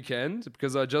next weekend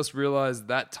because I just realized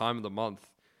that time of the month,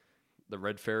 the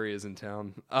Red Ferry is in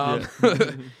town.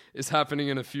 It's happening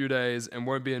in a few days and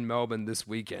won't be in Melbourne this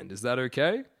weekend. Is that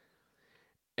okay?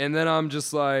 And then I'm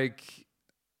just like,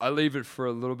 I leave it for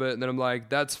a little bit and then I'm like,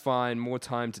 that's fine. More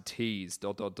time to tease, ...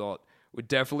 Would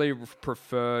definitely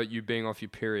prefer you being off your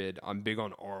period. I'm big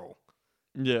on oral.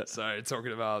 Yeah. So,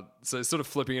 sort of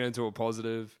flipping it into a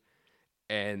positive.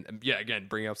 And again,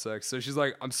 bring up sex. So she's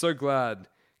like, I'm so glad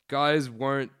guys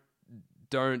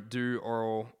don't do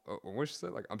oral. What did she say?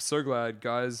 Like, I'm so glad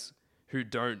guys who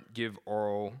don't give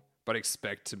oral but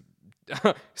expect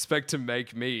to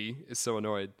make me is so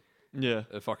annoyed. Yeah.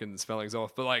 The fucking spelling's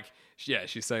off. But like,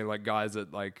 she's saying like guys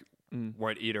that like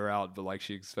won't eat her out, but like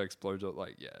she expects blowjob.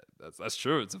 Like, yeah, that's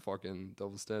true. It's a fucking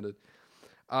double standard.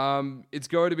 It's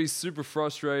going to be super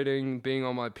frustrating being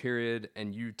on my period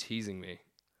and you teasing me.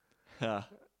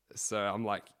 So I'm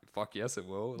like, fuck yes, it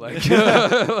will. Like,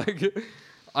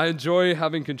 I enjoy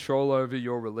having control over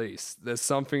your release. There's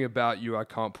something about you I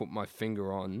can't put my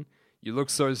finger on. You look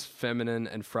so feminine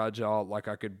and fragile, like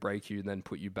I could break you and then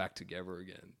put you back together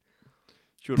again.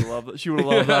 She would have loved that. She would have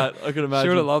loved that. I could imagine. She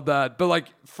would have loved that. But like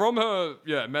from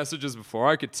her messages before,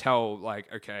 I could tell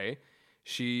like, okay,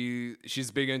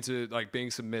 she's big into like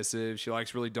being submissive. She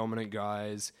likes really dominant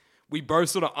guys. We both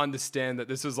sort of understand that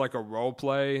this is like a role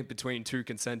play between two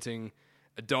consenting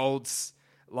adults.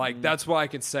 Like that's why I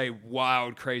can say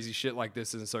wild, crazy shit like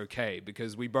this is okay,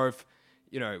 because we both,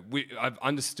 I've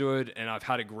understood and I've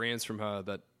had agreements from her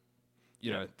that,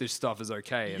 this stuff is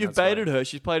okay. You've baited her.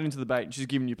 She's played into the bait and she's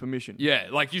given you permission. Yeah,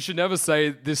 like you should never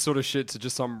say this sort of shit to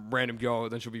just some random girl,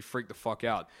 then she'll be freaked the fuck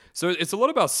out. So it's a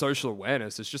lot about social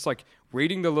awareness. It's just like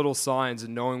reading the little signs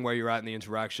and knowing where you're at in the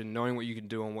interaction, knowing what you can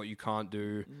do and what you can't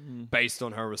do based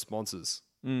on her responses.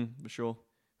 For sure.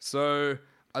 So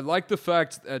I like the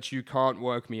fact that you can't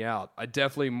work me out. I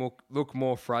definitely look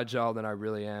more fragile than I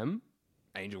really am.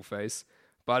 Angel face.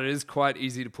 But it is quite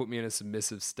easy to put me in a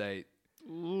submissive state.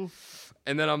 Oof.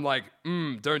 And then I'm like,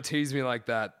 don't tease me like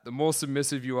that. The more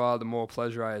submissive you are, the more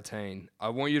pleasure I attain. I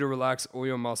want you to relax all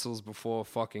your muscles before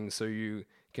fucking so you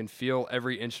can feel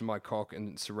every inch of my cock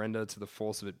and surrender to the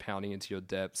force of it pounding into your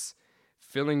depths,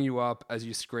 filling you up as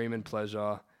you scream in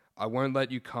pleasure. I won't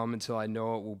let you come until I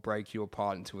know it will break you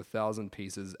apart into 1,000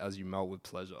 pieces as you melt with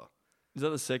pleasure. Is that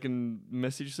the second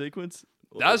message sequence?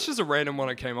 That's just a random one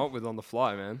I came up with on the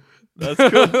fly, man. That's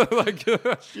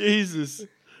good. Jesus.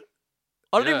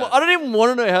 I don't even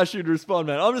want to know how she'd respond,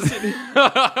 man. I'm just sitting here.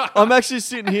 I'm actually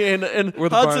sitting here and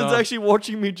Hudson's actually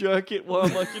watching me jerk it while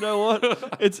I'm like, you know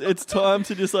what? It's time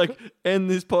to just like end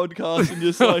this podcast and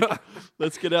just like,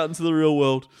 let's get out into the real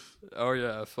world. Oh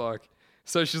yeah, fuck.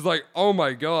 So she's like, oh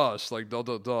my gosh, like ...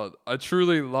 I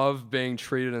truly love being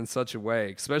treated in such a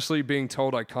way, especially being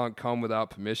told I can't come without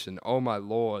permission. Oh my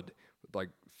lord. With like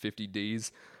 50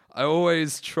 Ds. I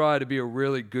always try to be a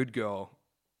really good girl.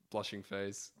 Blushing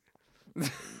face.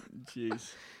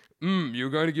 Jeez. You're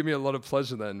going to give me a lot of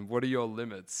pleasure then. What are your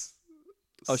limits?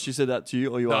 Oh, she said that to you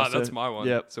or you asked her? That's my one.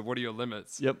 Yep. So what are your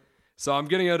limits? Yep. So I'm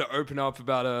getting her to open up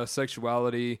about her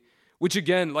sexuality, which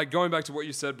again, like going back to what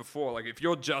you said before, like if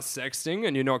you're just sexting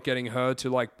and you're not getting her to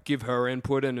like give her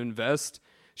input and invest,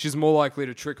 she's more likely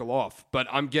to trickle off. But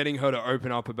I'm getting her to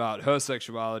open up about her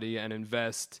sexuality and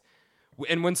invest.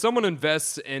 And when someone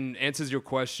invests and answers your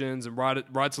questions and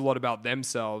writes a lot about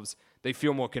themselves, they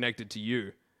feel more connected to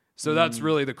you. So that's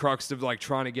really the crux of like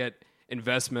trying to get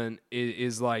investment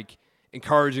is like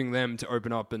encouraging them to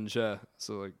open up and share.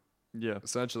 So like, yeah,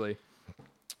 essentially.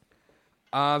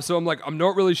 So I'm like, I'm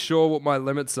not really sure what my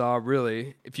limits are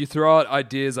really. If you throw out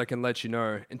ideas, I can let you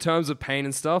know. In terms of pain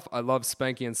and stuff, I love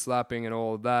spanking and slapping and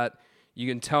all of that. You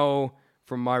can tell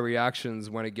from my reactions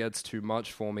when it gets too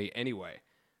much for me anyway.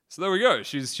 So there we go.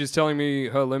 She's telling me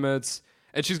her limits.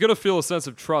 And she's going to feel a sense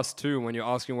of trust too when you're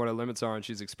asking what her limits are and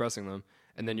she's expressing them.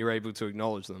 And then you're able to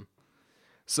acknowledge them.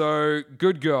 So,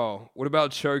 good girl. What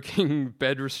about choking,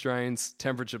 bed restraints,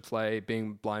 temperature play,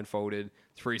 being blindfolded,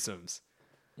 threesomes?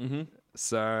 Mm-hmm.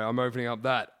 So, I'm opening up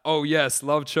that. Oh, yes.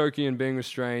 Love choking and being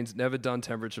restrained. Never done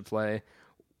temperature play.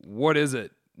 What is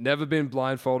it? Never been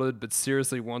blindfolded, but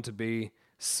seriously want to be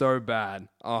so bad.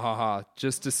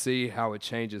 Just to see how it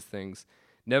changes things.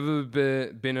 Never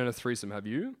been in a threesome. Have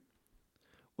you?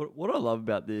 What I love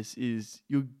about this is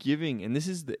you're giving, and this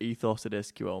is the ethos at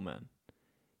SQL, man,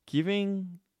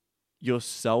 giving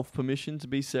yourself permission to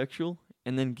be sexual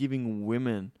and then giving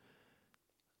women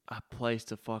a place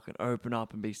to fucking open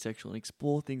up and be sexual and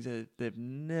explore things that they've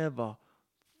never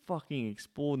fucking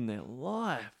explored in their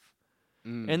life.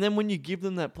 And then when you give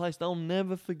them that place, they'll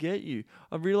never forget you.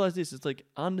 I've realized this. It's like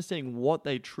understanding what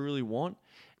they truly want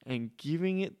and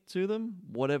giving it to them,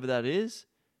 whatever that is.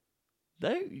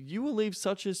 You will leave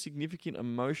such a significant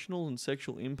emotional and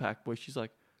sexual impact where she's like,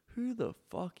 who the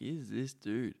fuck is this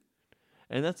dude?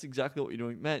 And that's exactly what you're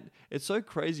doing. Man, it's so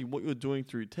crazy what you're doing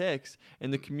through text,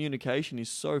 and the communication is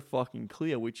so fucking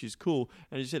clear, which is cool.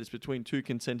 And as you said, it's between two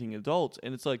consenting adults.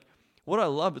 And it's like, what I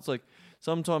love, it's like,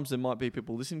 sometimes there might be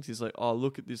people listening to this like, oh,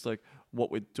 look at this, like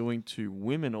what we're doing to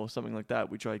women or something like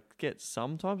that, which I get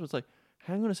sometimes. It's like,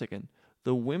 hang on a second.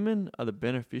 The women are the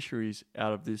beneficiaries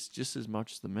out of this just as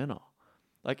much as the men are.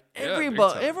 Like,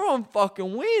 everyone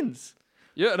fucking wins.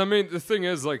 Yeah, and I mean, the thing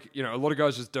is, like, a lot of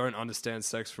guys just don't understand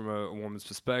sex from a woman's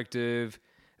perspective.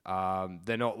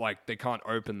 They're not, like, they can't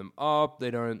open them up. They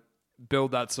don't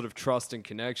build that sort of trust and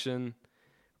connection.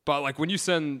 But like when you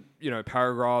send,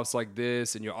 paragraphs like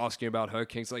this and you're asking about her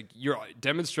kinks, like you're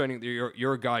demonstrating that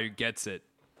you're a guy who gets it.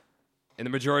 And the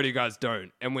majority of guys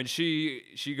don't. And when she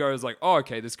goes like, oh,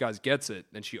 okay, this guy gets it,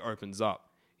 then she opens up.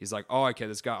 He's like, oh, okay,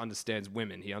 this guy understands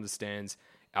women. He understands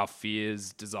our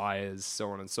fears, desires, so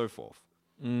on and so forth.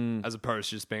 As opposed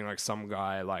to just being like some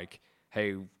guy like,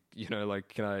 hey, like,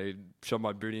 can I shove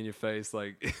my booty in your face?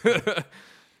 Like,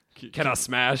 can I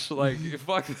smash? Like,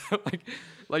 fuck,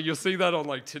 like you'll see that on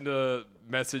like Tinder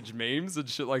message memes and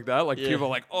shit like that. Like people are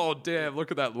like, oh damn, look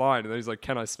at that line, and then he's like,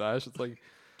 can I smash? It's like,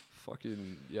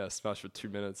 fucking smash for 2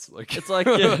 minutes. Like it's like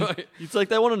it's like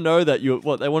they want to know that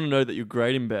they want to know that you're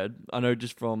great in bed. I know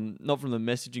just not from the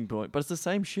messaging point, but it's the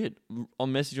same shit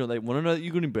on messaging. They want to know that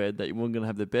you're good in bed, that you're going to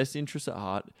have their best interests at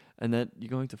heart, and that you're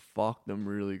going to fuck them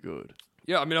really good.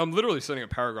 Yeah, I mean, I'm literally sending a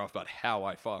paragraph about how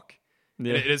I fuck.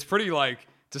 Yeah, and it's pretty like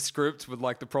descript with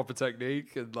like the proper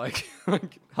technique and like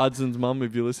Hudson's mum,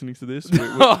 if you're listening to this,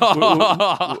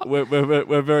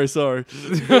 we're very sorry.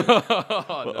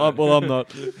 Well, I'm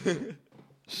not.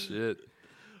 Shit.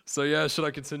 So yeah, should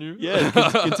I continue? Yeah,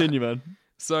 continue, man.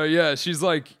 So yeah, she's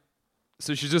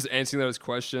just answering those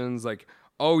questions like,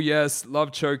 oh yes,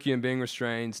 love choky and being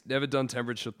restrained, never done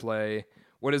temperature play.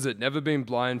 What is it? Never been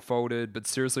blindfolded, but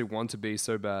seriously want to be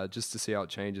so bad just to see how it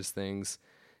changes things.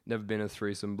 Never been a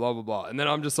threesome, blah, blah, blah. And then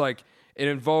I'm just like, it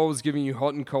involves giving you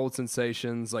hot and cold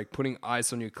sensations, like putting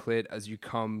ice on your clit as you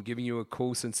come, giving you a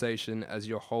cool sensation as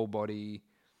your whole body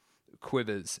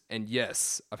quivers. And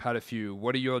yes, I've had a few.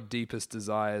 What are your deepest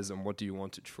desires and what do you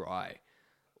want to try?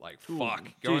 Like,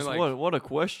 fuck. Jeez, what a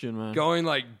question, man. Going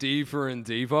like deeper and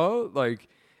deeper. Like,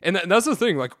 and that's the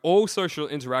thing, like all social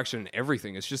interaction and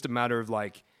everything, it's just a matter of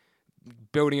like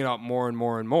building it up more and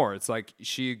more and more. It's like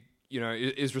she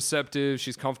is receptive.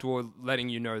 She's comfortable letting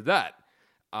you know that.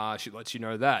 She lets you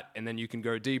know that. And then you can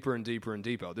go deeper and deeper and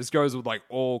deeper. This goes with like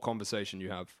all conversation you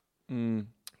have.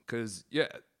 Because,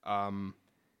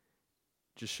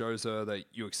 just shows her that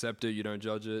you accept it, you don't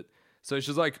judge it. So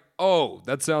she's like, oh,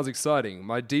 that sounds exciting.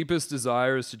 My deepest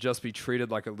desire is to just be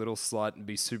treated like a little slut and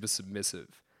be super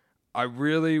submissive. I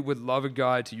really would love a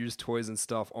guy to use toys and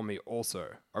stuff on me also.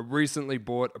 I recently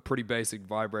bought a pretty basic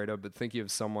vibrator, but thinking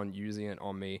of someone using it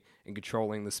on me and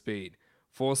controlling the speed.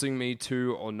 Forcing me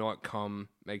to or not come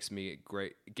makes me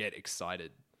get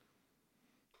excited.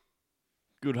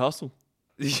 Good hustle.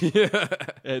 Yeah.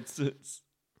 It's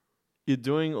you're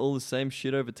doing all the same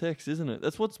shit over text, isn't it?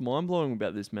 That's what's mind-blowing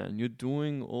about this, man. You're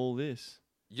doing all this.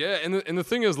 Yeah, and the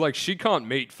thing is, like, she can't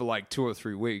meet for like 2 or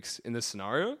 3 weeks in this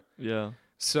scenario. Yeah.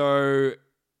 So,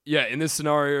 yeah, in this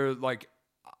scenario, like,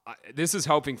 this is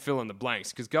helping fill in the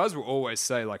blanks because guys will always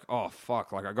say, like, oh,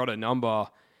 fuck, like, I got a number.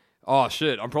 Oh,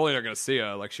 shit, I'm probably not going to see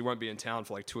her. Like, she won't be in town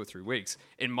for, like, 2 or 3 weeks.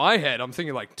 In my head, I'm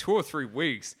thinking, like, 2 or 3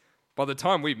 weeks, by the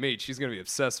time we meet, she's going to be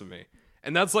obsessed with me.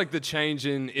 And that's, like, the change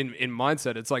in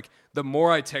mindset. It's, like, the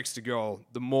more I text a girl,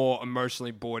 the more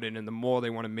emotionally bored in and the more they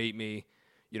want to meet me.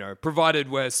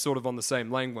 Provided we're sort of on the same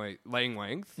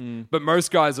length. But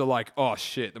most guys are like, oh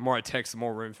shit, the more I text, the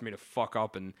more room for me to fuck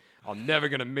up and I'm never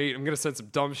going to meet. I'm going to send some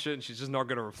dumb shit and she's just not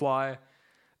going to reply.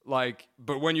 Like,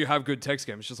 but when you have good text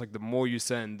game, it's just like the more you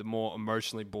send, the more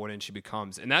emotionally bored in she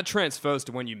becomes. And that transfers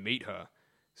to when you meet her.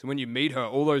 So when you meet her,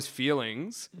 all those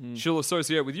feelings she'll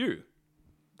associate with you.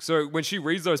 So when she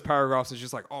reads those paragraphs, it's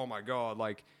just like, oh my God,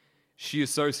 like she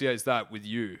associates that with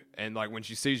you. And like when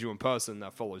she sees you in person,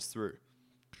 that follows through.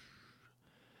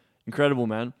 Incredible,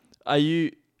 man.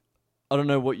 I don't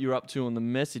know what you're up to on the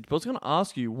message, but I was going to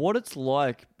ask you what it's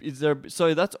like.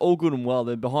 So that's all good and well.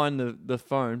 They're behind the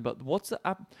phone, but what's the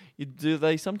app? Do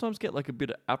they sometimes get like a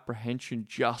bit of apprehension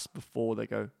just before they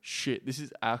go, shit, this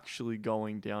is actually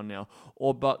going down now?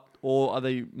 Or are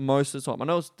they most of the time? I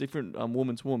know it's different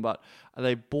woman to woman, but are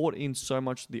they bought in so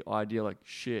much to the idea like,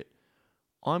 shit,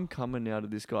 I'm coming out of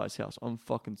this guy's house. I'm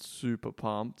fucking super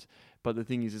pumped. But the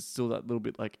thing is, it's still that little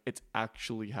bit like it's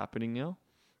actually happening now.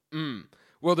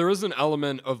 Well, there is an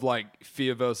element of like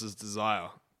fear versus desire.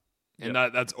 And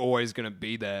that's always going to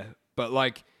be there. But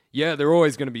like, yeah, they're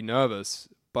always going to be nervous.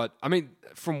 But I mean,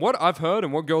 from what I've heard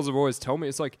and what girls have always told me,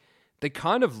 it's like they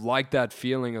kind of like that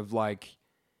feeling of like,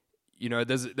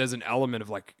 there's an element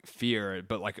of like fear,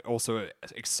 but like also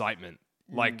excitement.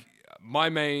 Like my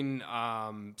main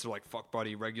sort of like fuck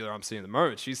buddy regular I'm seeing at the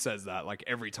moment, she says that like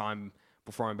every time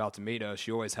before I'm about to meet her,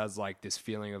 she always has like this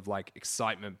feeling of like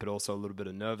excitement, but also a little bit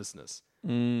of nervousness.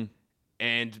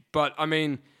 But I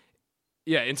mean,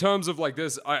 yeah, in terms of like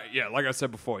this, like I said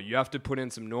before, you have to put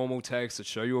in some normal text that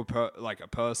show you a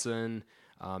person,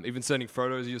 even sending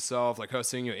photos of yourself, like her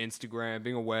seeing your Instagram,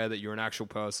 being aware that you're an actual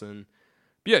person.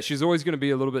 But yeah, she's always going to be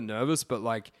a little bit nervous, but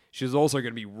like she's also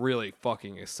going to be really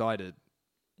fucking excited.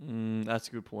 That's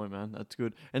a good point, man. That's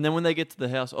good. And then when they get to the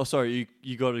house, oh, sorry,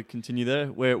 you got to continue there.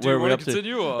 Where Do you are we want up to to?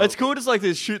 continue? Or? It's cool, just like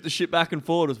to shoot the shit back and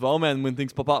forward as well, man. When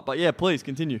things pop up, but yeah, please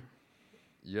continue.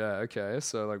 Yeah. Okay.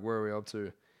 So like, where are we up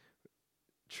to?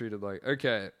 Treated like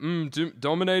okay.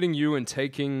 Dominating you and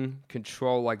taking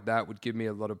control like that would give me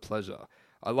a lot of pleasure.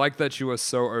 I like that you are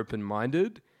so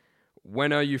open-minded.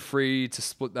 When are you free to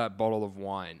split that bottle of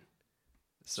wine?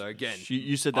 So again,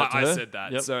 You said that to her? I said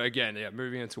that. Yep. So again, yeah,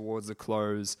 moving it towards the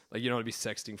close. Like you don't want to be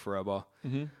sexting forever.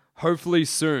 Mm-hmm. Hopefully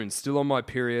soon. Still on my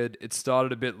period. It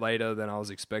started a bit later than I was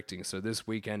expecting, so this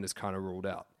weekend is kind of ruled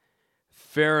out.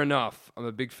 Fair enough. I'm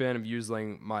a big fan of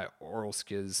using my oral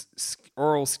skills,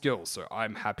 so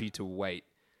I'm happy to wait.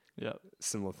 Yeah.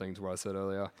 Similar thing to what I said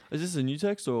earlier. Is this a new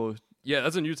text or? Yeah,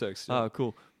 that's a new text. Yeah. Oh,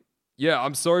 cool. Yeah,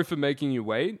 I'm sorry for making you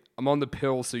wait. I'm on the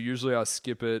pill, so usually I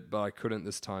skip it, but I couldn't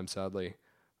this time, sadly.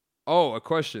 Oh, a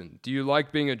question. Do you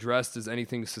like being addressed as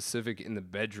anything specific in the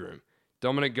bedroom?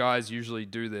 Dominant guys usually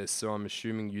do this, so I'm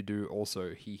assuming you do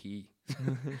also. Hee hee.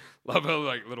 Love how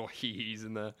like little hee hees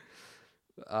in there.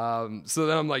 So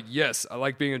then I'm like, yes, I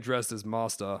like being addressed as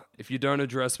master. If you don't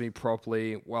address me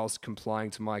properly whilst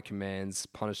complying to my commands,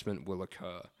 punishment will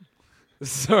occur.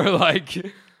 So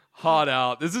like, hard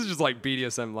out. This is just like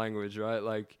BDSM language, right?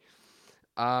 Like,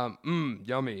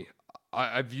 yummy.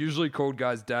 I've usually called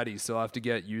guys daddy, so I have to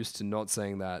get used to not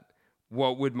saying that.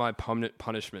 What would my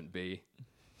punishment be?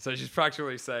 So she's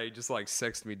practically saying, just like,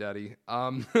 sext me, daddy.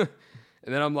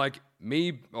 And then I'm like,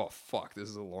 oh, fuck, this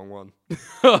is a long one.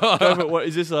 What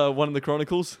is this? One of the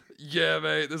Chronicles? Yeah,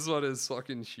 mate, this one is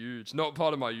fucking huge. Not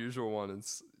part of my usual one.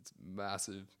 It's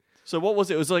massive. So what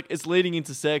was it? It was like, it's leading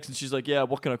into sex, and she's like, yeah,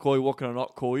 what can I call you? What can I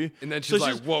not call you? And then she's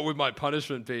like, what would my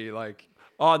punishment be? Like,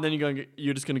 oh, and then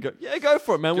you're just going to go, yeah, go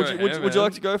for it, man. Would you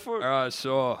like to go for it? All right,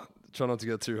 sure. Try not to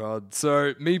get too hard.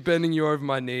 So, me bending you over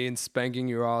my knee and spanking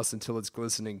your ass until it's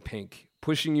glistening pink.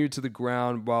 Pushing you to the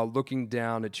ground while looking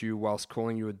down at you whilst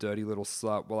calling you a dirty little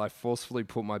slut while I forcefully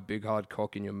put my big hard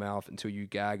cock in your mouth until you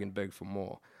gag and beg for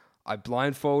more. I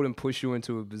blindfold and push you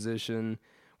into a position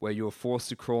where you are forced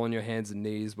to crawl on your hands and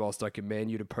knees whilst I command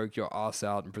you to poke your ass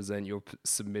out and present your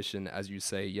submission as you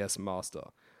say, yes, master.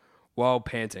 While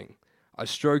panting. I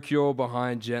stroke your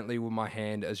behind gently with my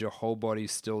hand as your whole body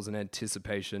stills in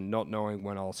anticipation, not knowing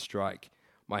when I'll strike.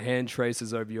 My hand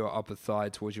traces over your upper thigh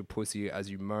towards your pussy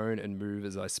as you moan and move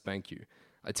as I spank you.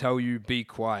 I tell you, be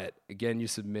quiet. Again, you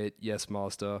submit, yes,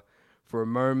 master. For a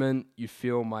moment, you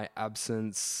feel my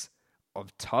absence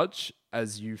of touch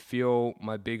as you feel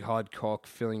my big hard cock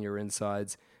filling your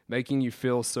insides, making you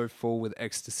feel so full with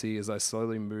ecstasy as I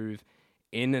slowly move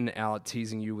in and out,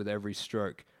 teasing you with every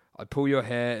stroke. I pull your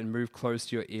hair and move close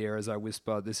to your ear as I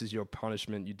whisper, this is your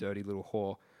punishment, you dirty little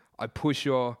whore. I push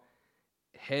your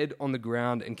head on the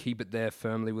ground and keep it there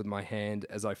firmly with my hand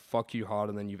as I fuck you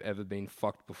harder than you've ever been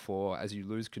fucked before as you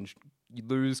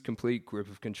lose complete grip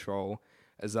of control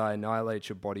as I annihilate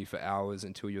your body for hours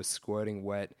until you're squirting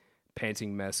wet,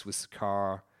 panting mess with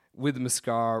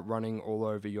mascara running all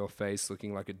over your face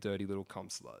looking like a dirty little cum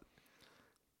slut.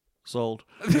 Sold.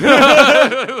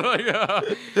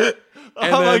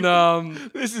 And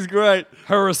then this is great.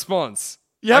 Her response.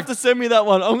 You have to send me that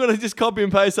one. I'm going to just copy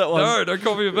and paste that one. No, don't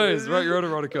copy and paste. Write your own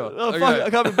erotica. Oh, fuck it, I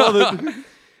can't be bothered.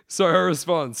 So her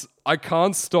response. I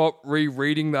can't stop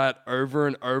rereading that over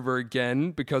and over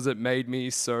again because it made me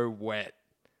so wet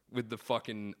with the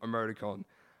fucking emoticon.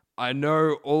 I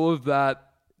know all of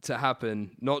that to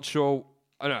happen. Not sure.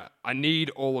 I need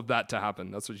all of that to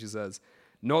happen. That's what she says.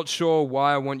 Not sure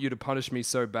why I want you to punish me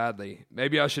so badly.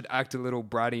 Maybe I should act a little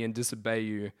bratty and disobey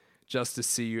you just to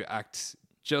see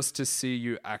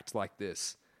you act like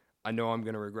this. I know I'm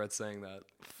going to regret saying that.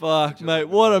 Fuck, mate.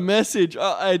 What a message.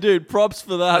 Hey, dude, props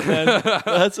for that, man.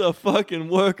 That's a fucking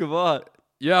work of art.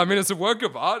 Yeah, I mean, it's a work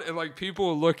of art. And, like,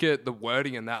 people look at the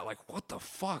wording and that, like, what the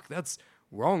fuck? That's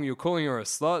wrong. You're calling her a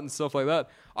slut and stuff like that.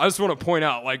 I just want to point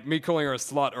out, like, me calling her a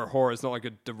slut or whore is not, like,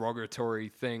 a derogatory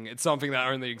thing. It's something that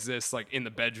only exists, like, in the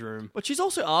bedroom. But she's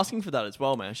also asking for that as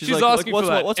well, man. She's like, asking for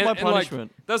that. What's my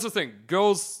punishment? Like, that's the thing.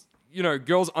 Girls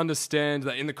understand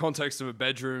that in the context of a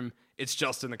bedroom, it's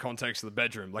just in the context of the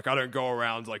bedroom. Like, I don't go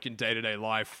around, like, in day-to-day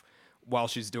life while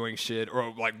she's doing shit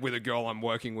or, like, with a girl I'm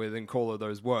working with and call her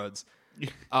those words.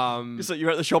 It's like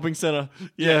you're at the shopping center.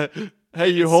 Yeah. Hey,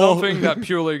 you it's whore. Something that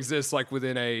purely exists, like,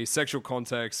 within a sexual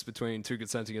context between two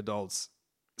consenting adults.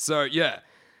 So, yeah.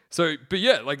 But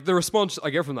yeah, like, the response I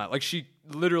get from that, like, she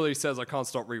literally says, I can't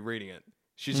stop rereading it.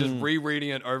 She's just rereading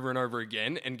it over and over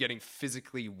again and getting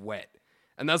physically wet.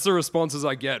 And that's the responses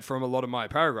I get from a lot of my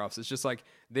paragraphs. It's just like,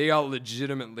 they are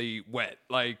legitimately wet.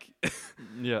 Like,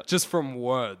 yeah, just from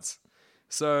words.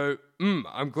 So,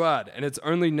 I'm glad. And it's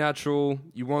only natural.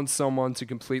 You want someone to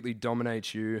completely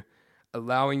dominate you,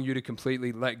 allowing you to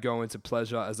completely let go into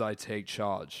pleasure as I take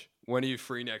charge. When are you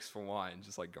free next for wine?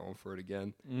 Just like going for it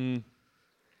again.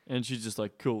 And she's just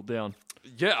like, cool, down.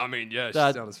 Yeah, I mean, yeah, she's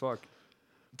That- down as fuck.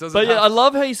 But yeah, I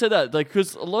love how you said that. Like,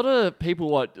 because a lot of people,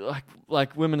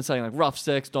 like women are saying like rough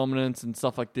sex, dominance, and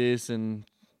stuff like this, and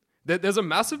There's a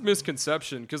massive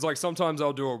misconception because like sometimes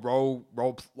I'll do a role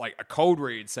like a cold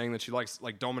read saying that she likes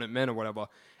like dominant men or whatever,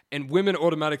 and women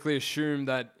automatically assume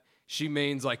that she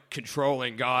means like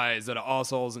controlling guys that are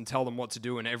assholes and tell them what to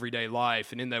do in everyday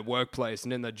life and in their workplace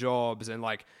and in their jobs, and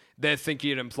like they're thinking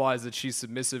it implies that she's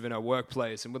submissive in her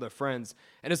workplace and with her friends,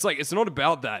 and it's like it's not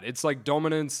about that. It's like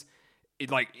dominance.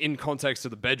 Like in context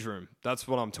of the bedroom, that's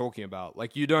what I'm talking about.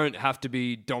 Like you don't have to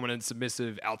be dominant,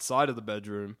 submissive outside of the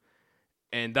bedroom,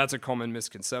 and that's a common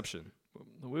misconception.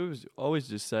 we always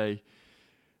just say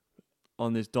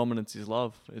on this dominance is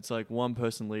love. It's like one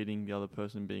person leading, the other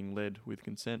person being led with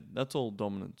consent. That's all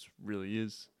dominance really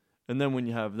is. And then when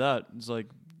you have that, it's like,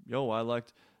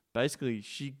 basically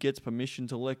she gets permission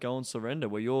to let go and surrender,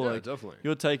 where you're Definitely.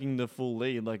 you're taking the full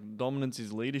lead. Like dominance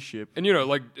is leadership. And you know,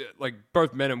 like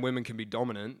both men and women can be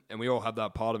dominant, and we all have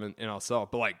that part of it in ourselves.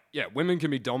 But like, yeah, women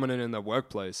can be dominant in their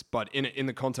workplace, but in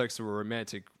the context of a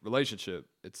romantic relationship,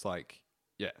 it's like,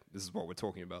 yeah, this is what we're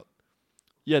talking about.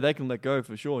 Yeah, they can let go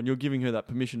for sure, and you're giving her that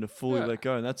permission to fully let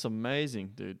go, and that's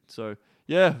amazing, dude. So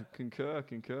yeah,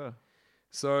 concur.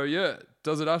 So yeah,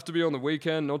 does it have to be on the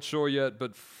weekend? Not sure yet,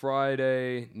 but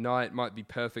Friday night might be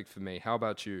perfect for me. How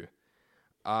about you?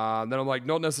 Then I'm like,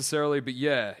 not necessarily, but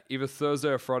yeah, either Thursday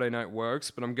or Friday night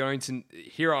works. But I'm going to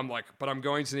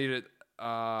need it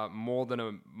more than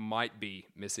a might be,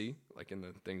 Missy, like in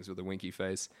the things with the winky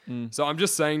face. So I'm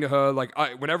just saying to her, like,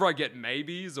 whenever I get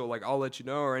maybes or like I'll let you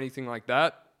know or anything like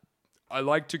that, I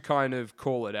like to kind of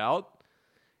call it out.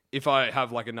 If I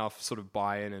have like enough sort of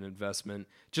buy-in and investment,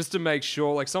 just to make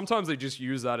sure, like sometimes they just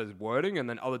use that as wording, and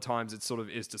then other times it sort of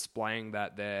is displaying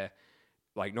that they're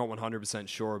like not 100%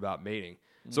 sure about meeting.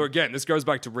 So again, this goes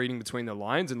back to reading between the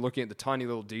lines and looking at the tiny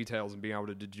little details and being able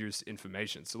to deduce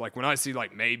information. So like when I see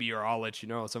like maybe or I'll let you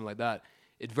know or something like that,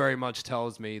 it very much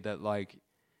tells me that like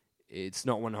it's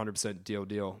not 100%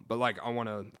 deal. But like I want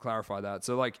to clarify that.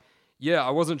 So like, yeah, I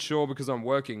wasn't sure because I'm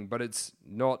working, but it's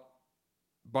not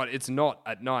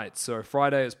at night, so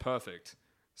Friday is perfect.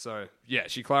 So, yeah,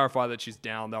 she clarified that she's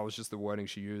down. That was just the wording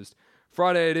she used.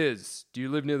 Friday it is. Do you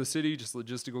live near the city? Just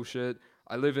logistical shit.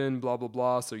 I live in blah, blah,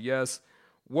 blah. So, yes.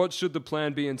 What should the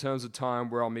plan be in terms of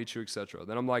time where I'll meet you, etc.?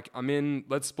 Then I'm like,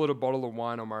 let's split a bottle of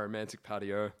wine on my romantic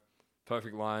patio.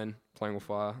 Perfect line. Playing with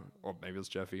fire. Or maybe it's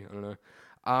Jeffy. I don't know.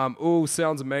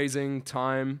 Sounds amazing.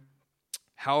 Time.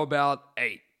 How about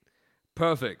 8?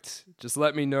 Perfect. Just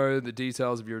let me know the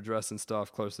details of your address and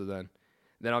stuff closer then.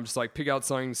 Then I'm just like, pick out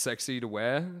something sexy to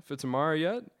wear for tomorrow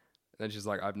yet? And then she's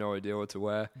like, I have no idea what to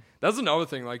wear. That's another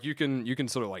thing. Like you can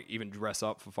sort of like even dress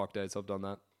up for fuck dates. I've done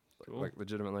that. Cool. Like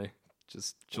legitimately.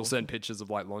 Just she'll send pictures of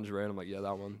like lingerie and I'm like, yeah,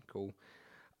 that one. Cool.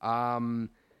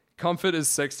 Comfort is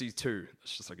sexy too.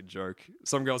 It's just like a joke.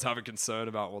 Some girls have a concern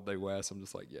about what they wear, so I'm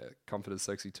just like, yeah, comfort is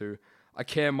sexy too. I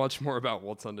care much more about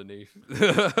what's underneath.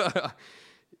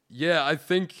 I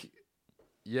think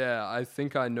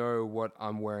I know what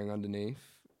I'm wearing underneath.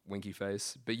 Winky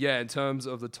face. But yeah, in terms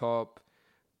of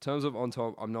on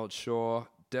top, I'm not sure.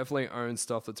 Definitely own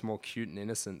stuff that's more cute and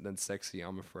innocent than sexy,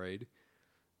 I'm afraid.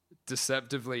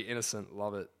 Deceptively innocent.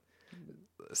 Love it.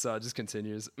 So it just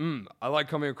continues. I like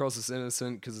coming across as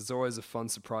innocent because it's always a fun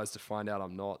surprise to find out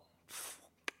I'm not.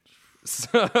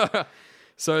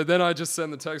 So then I just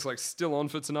send the text like, still on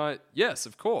for tonight? Yes,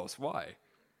 of course. Why?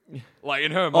 Like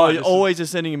in her mind. Oh, you're always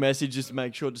just sending a message just to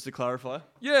make sure, just to clarify?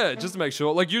 Yeah, just to make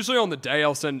sure. Like usually on the day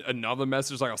I'll send another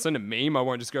message. Like I'll send a meme. I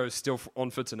won't just go still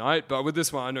on for tonight. But with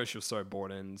this one, I know she was so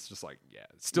bored and it's just like, yeah,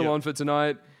 still on for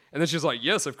tonight. And then she's like,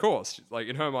 yes, of course. Like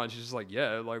in her mind, she's just like,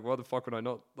 yeah, like why the fuck would I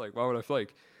not? Like why would I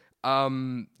flake?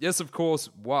 Yes, of course.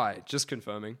 Why? Just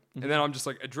confirming. And then I'm just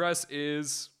like, address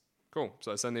is cool.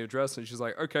 So I send the address and she's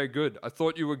like, okay, good. I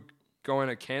thought you were going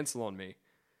to cancel on me.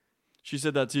 She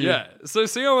said that to you? Yeah. So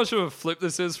see how much of a flip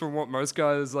this is from what most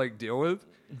guys like deal with?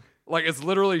 Like it's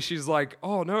literally, she's like,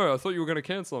 oh no, I thought you were going to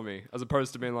cancel on me. As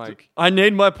opposed to being like, I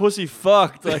need my pussy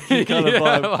fucked. Like kind of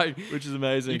vibe, like, which is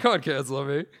amazing. You can't cancel on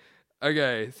me.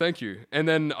 Okay, thank you. And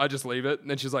then I just leave it. And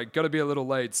then she's like, gotta be a little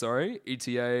late, sorry.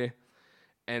 ETA.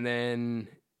 And then,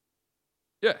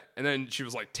 yeah. And then she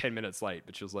was like 10 minutes late,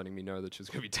 but she was letting me know that she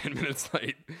was gonna be 10 minutes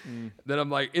late. Then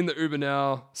I'm like, in the Uber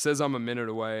now, says I'm a minute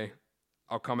away.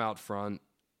 I'll come out front,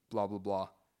 blah, blah, blah.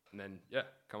 And then, yeah,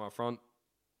 come out front.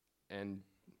 And,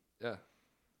 yeah.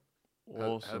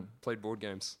 Awesome. Had played board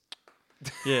games.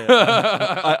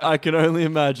 Yeah, I can only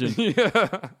imagine.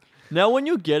 Yeah. Now, when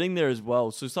you're getting there as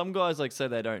well, so some guys like say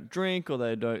they don't drink or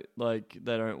they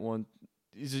don't want.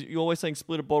 Is it, you always saying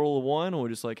split a bottle of wine, or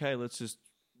just like, hey, let's just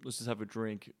have a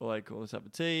drink, or let's have a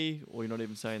tea, or you're not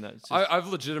even saying that? It's just, I've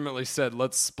legitimately said,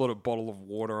 let's split a bottle of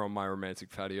water on my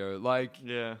romantic patio. Like,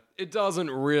 yeah, it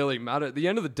doesn't really matter. At the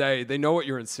end of the day, they know what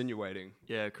you're insinuating.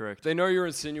 yeah, correct. They know you're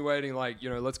insinuating, like,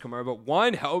 let's come over.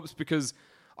 Wine helps because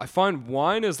I find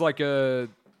wine is like a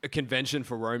convention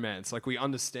for romance. Like, we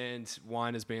understand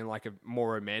wine as being like a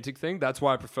more romantic thing. That's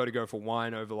why I prefer to go for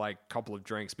wine over like a couple of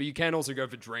drinks. But you can also go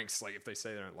for drinks, like if they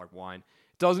say they don't like wine.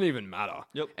 It doesn't even matter.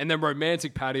 Yep. And then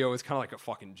romantic patio is kind of like a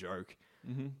fucking joke.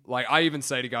 Mm-hmm. Like, I even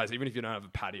say to guys, even if you don't have a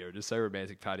patio, just say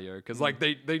romantic patio. Because like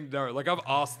they know. Like, I've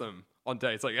asked them on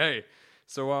dates, like, hey,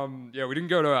 so we didn't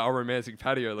go to our romantic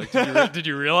patio. Like, did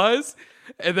you realize?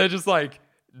 And they're just like,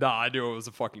 nah, I knew it was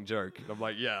a fucking joke. And I'm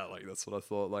like, yeah, like that's what I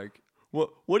thought. Like,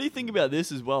 what do you think about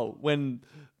this as well? When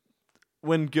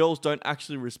girls don't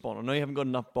actually respond, I know you haven't got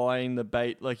enough buying the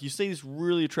bait. Like, you see this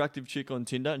really attractive chick on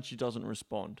Tinder and she doesn't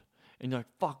respond, and you're like,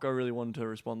 fuck, I really wanted to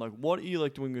respond. Like, what are you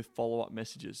like doing with follow-up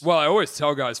messages? well, I always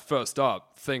tell guys first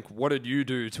up, think, what did you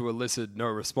do to elicit no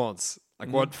response? Like,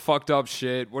 what fucked up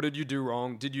shit? What did you do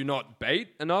wrong? Did you not bait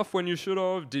enough when you should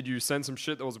have? Did you send some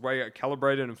shit that was way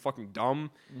calibrated and fucking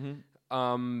dumb?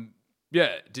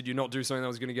 Did you not do something that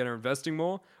was going to get her investing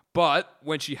more? But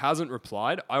when she hasn't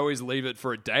replied, I always leave it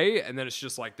for a day, and then it's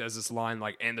just like there's this line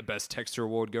like, and the best texture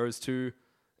award goes to,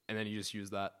 and then you just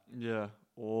use that. Yeah,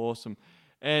 awesome.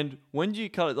 And when do you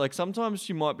cut it? Like, sometimes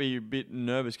she might be a bit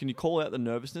nervous. Can you call out the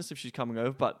nervousness if she's coming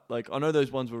over? But like, I know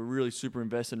those ones were really super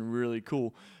invested and really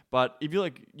cool. But if you're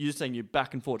like, you're just saying you're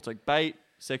back and forth, it's like bait,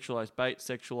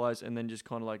 sexualize, and then just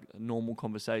kind of like a normal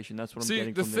conversation. That's what I'm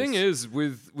getting from this. See, the thing is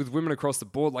with women across the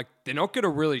board, like, they're not going to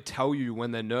really tell you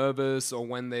when they're nervous or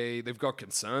when they've got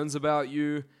concerns about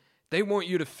you. They want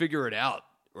you to figure it out,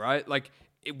 right? Like,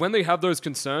 when they have those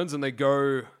concerns and they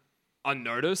go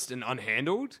unnoticed and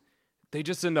unhandled, they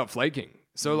just end up flaking.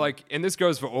 So like, and this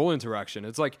goes for all interaction.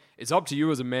 It's like, it's up to you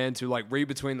as a man to like read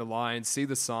between the lines, see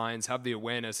the signs, have the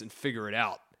awareness, and figure it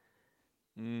out.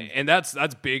 And that's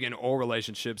big in all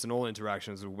relationships and all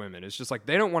interactions with women. It's just like,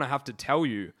 they don't want to have to tell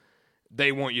you.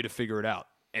 They want you to figure it out.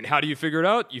 And how do you figure it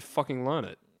out? You fucking learn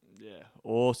it. Yeah,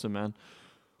 awesome, man.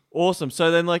 Awesome.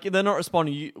 So then, like, if they're not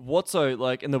responding,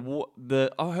 and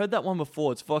the I heard that one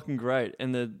before. It's fucking great.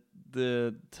 And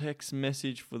the text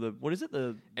message for the, what is it?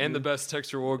 The best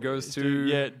texture award goes to...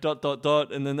 Yeah, ...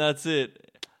 and then that's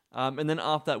it. And then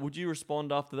after that, would you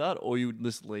respond after that, or you would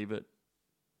just leave it?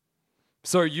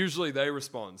 So usually they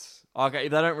respond. Okay,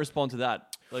 if they don't respond to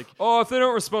that, like... Oh, if they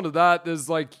don't respond to that, there's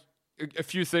like a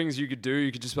few things you could do.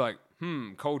 You could just be like,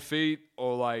 cold feet,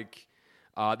 or like...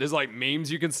 there's like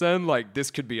memes you can send, like this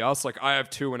could be us. Like, I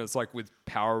have two, and it's like with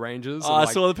Power Rangers. Oh, I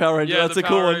saw the Power Rangers. Yeah, that's the a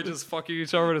cool Power one. Rangers fucking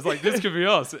each other, and it's like, this could be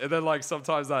us. And then like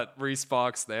sometimes that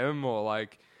re-sparks them, or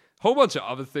like a whole bunch of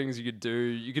other things you could do.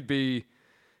 You could be,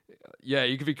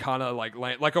 kind of like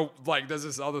there's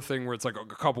this other thing where it's like a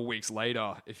couple weeks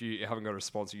later, if you haven't got a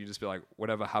response, you just be like,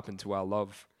 whatever happened to our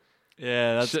love?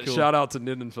 Yeah, that's cool. Shout out to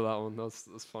Ninden for that one.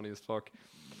 That's funny as fuck.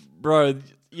 Bro,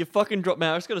 you fucking drop,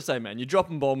 man. I just gotta say, man, you're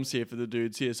dropping bombs here for the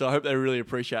dudes here, so I hope they really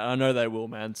appreciate it. I know they will,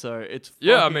 man. So it's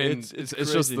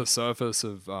it's just the surface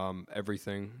of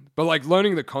everything. But like,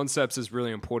 learning the concepts is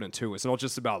really important too. It's not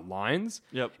just about lines.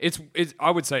 Yep. It's I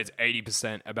would say it's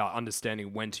 80% about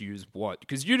understanding when to use what,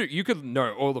 because you could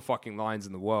know all the fucking lines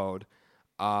in the world,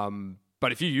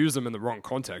 but if you use them in the wrong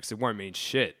context, it won't mean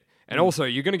shit. And also,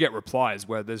 you're going to get replies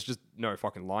where there's just no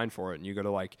fucking line for it. And you got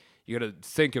to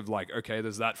think of like, okay,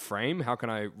 there's that frame. How can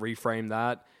I reframe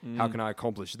that? How can I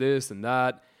accomplish this and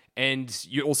that? And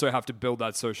you also have to build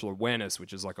that social awareness,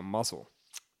 which is like a muscle.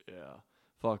 Yeah.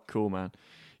 Fuck, cool, man.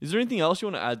 Is there anything else you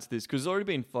want to add to this? Because it's already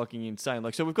been fucking insane.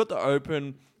 Like, so we've got the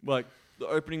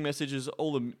opening messages,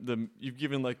 all the you've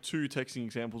given like 2 texting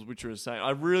examples, which are insane. I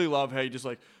really love how you just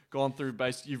like gone through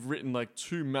you've written like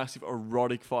 2 massive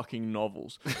erotic fucking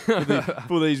novels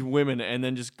for these women, and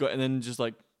then just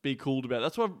like be cool about it.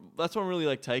 That's what I'm really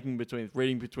like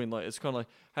reading between like, it's kind of like,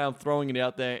 hey, I'm throwing it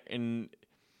out there, and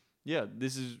yeah,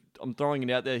 I'm throwing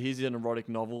it out there. Here's an erotic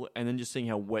novel, and then just seeing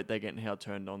how wet they get and how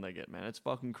turned on they get, man. It's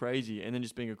fucking crazy. And then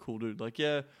just being a cool dude, like,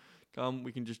 yeah,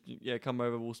 we can just, come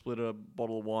over, we'll split a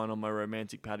bottle of wine on my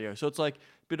romantic patio. So it's like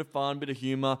a bit of fun, bit of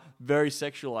humor, very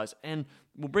sexualized. And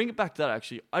we'll bring it back to that,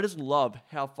 actually. I just love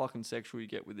how fucking sexual you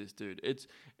get with this dude. It's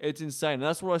insane. And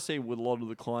that's what I see with a lot of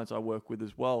the clients I work with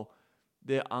as well.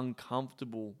 They're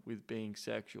uncomfortable with being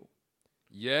sexual.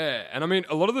 Yeah, and I mean,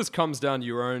 a lot of this comes down to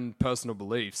your own personal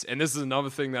beliefs, and this is another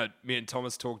thing that me and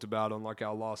Thomas talked about on like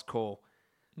our last call,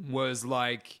 was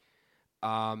like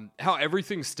how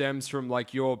everything stems from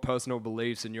like your personal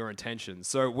beliefs and your intentions.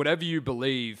 So whatever you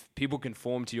believe, people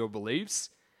conform to your beliefs,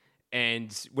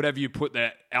 and whatever you put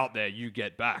out there, you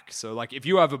get back. So like, if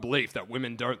you have a belief that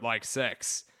women don't like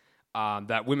sex,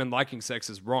 that women liking sex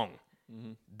is wrong,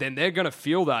 then they're going to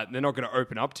feel that and they're not going to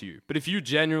open up to you. But if you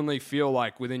genuinely feel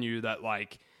like within you that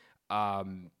like,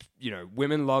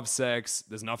 women love sex,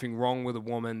 there's nothing wrong with a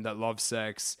woman that loves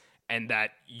sex, and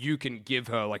that you can give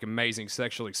her like amazing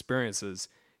sexual experiences,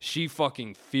 she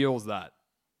fucking feels that.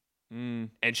 And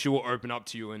she will open up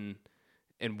to you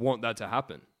and want that to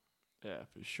happen. Yeah,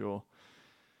 for sure.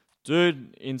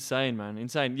 Dude, insane, man.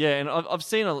 Insane. Yeah, and I've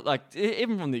seen,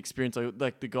 even from the experience,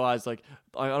 like the guys, like,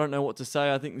 I don't know what to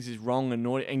say. I think this is wrong and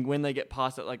naughty. And when they get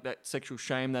past that, like, that sexual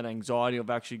shame, that anxiety of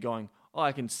actually going, oh,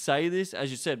 I can say this, as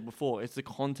you said before, it's the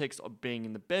context of being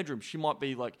in the bedroom. She might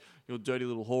be like your dirty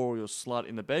little whore or your slut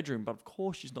in the bedroom, but of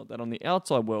course she's not that on the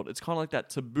outside world. It's kind of like that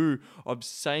taboo of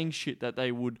saying shit that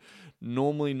they would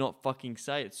normally not fucking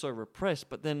say. It's so repressed,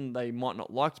 but then they might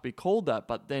not like to be called that,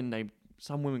 but then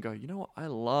some women go, you know what? I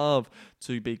love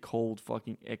to be called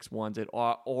fucking X, Y, and Z.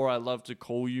 Or I love to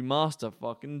call you master,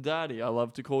 fucking daddy. I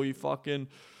love to call you fucking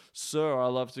sir. I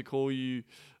love to call you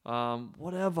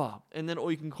whatever. And then, or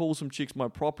you can call some chicks my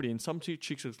property. And some chicks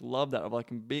just love that of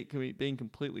like being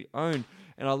completely owned.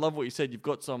 And I love what you said. You've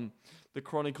got the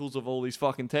chronicles of all these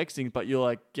fucking textings, but you're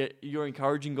like, you're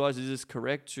encouraging guys, is this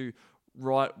correct, to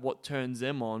write what turns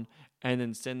them on and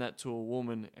then send that to a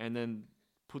woman and then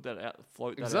put that out,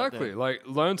 float that out there. Like,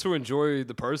 learn to enjoy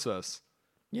the process.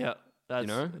 Yeah. That's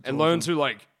and awesome. learn to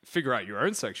like figure out your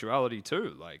own sexuality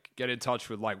too. Like, get in touch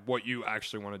with like what you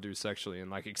actually want to do sexually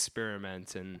and like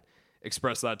experiment and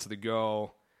express that to the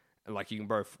girl. And like, you can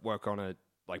both work on it,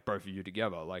 like both of you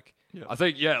together. Like, I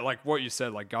think, like what you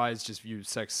said, like guys just view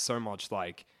sex so much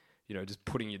like, just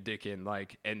putting your dick in,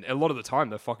 like, and a lot of the time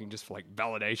they're fucking just for like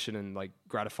validation and like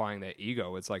gratifying their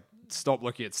ego. It's like, stop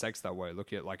looking at sex that way.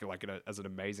 Look at it as an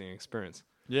amazing experience.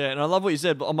 Yeah, and I love what you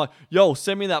said, but I'm like, yo,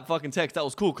 send me that fucking text. That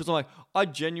was cool, because I'm like, I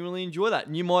genuinely enjoy that.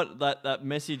 And you might, that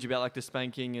message about like the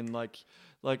spanking and like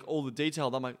all the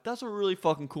detail, I'm like, that's a really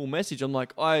fucking cool message. I'm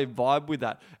like, I vibe with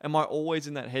that. Am I always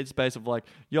in that headspace of like,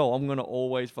 yo, I'm going to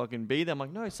always fucking be there? I'm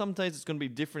like, no, some days it's going to be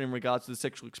different in regards to the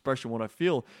sexual expression, what I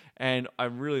feel. And I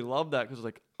really love that, because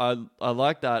like, I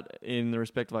like that in the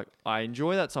respect of like, I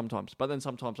enjoy that sometimes, but then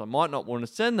sometimes I might not want to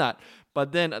send that.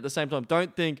 But then at the same time,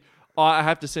 don't think, I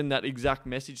have to send that exact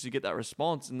message to get that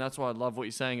response. And that's why I love what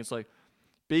you're saying. It's like,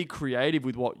 be creative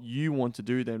with what you want to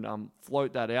do, then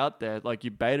float that out there. Like,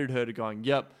 you baited her to going,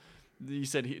 yep, you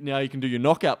said now you can do your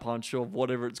knockout punch or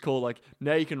whatever it's called. Like,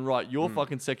 now you can write your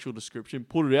fucking sexual description,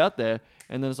 put it out there,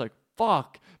 and then it's like,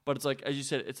 fuck. But it's like, as you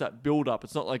said, it's that build up.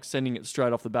 It's not like sending it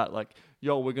straight off the bat. Like,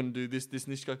 yo, we're gonna do this, and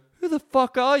this. You go, who the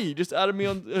fuck are you? Just added me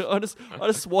on. I just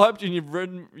swiped and you've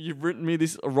written me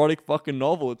this erotic fucking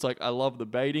novel. It's like, I love the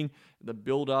baiting, the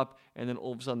build up, and then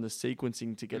all of a sudden the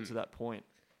sequencing to get to that point.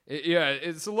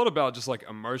 It's a lot about just like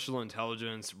emotional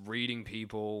intelligence, reading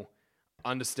people,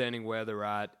 understanding where they're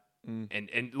at,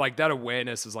 and like that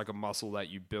awareness is like a muscle that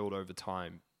you build over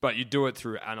time. But you do it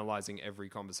through analyzing every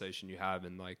conversation you have,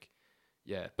 and like,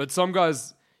 yeah. But some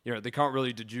guys, they can't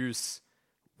really deduce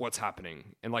what's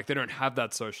happening, and like they don't have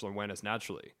that social awareness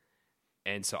naturally,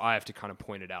 and so I have to kind of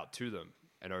point it out to them,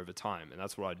 and over time, and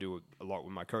that's what I do a lot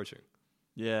with my coaching.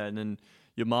 Yeah, and then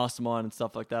your mastermind and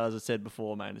stuff like that, as I said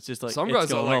before, man. It's just like, some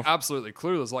guys are like absolutely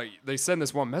clueless. Like, they send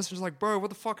this one message like, bro, what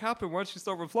the fuck happened? Why don't you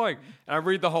stop replying? And I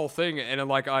read the whole thing, and then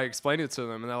like I explain it to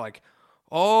them, and they're like,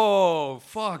 oh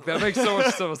fuck, that makes so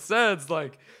much sense.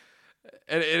 Like,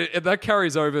 and that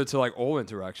carries over to like all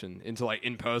interaction, into like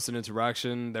in-person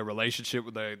interaction, their relationship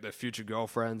with their future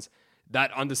girlfriends.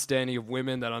 That understanding of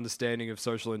women, that understanding of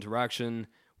social interaction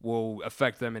will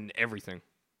affect them in everything.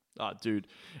 Oh, dude,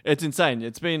 it's insane.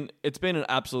 It's been an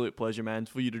absolute pleasure, man,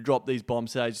 for you to drop these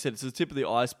bombs today. As you said, it's the tip of the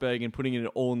iceberg and putting it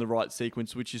all in the right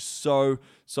sequence, which is so,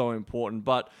 so important.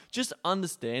 But just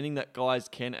understanding that guys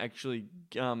can actually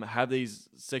have these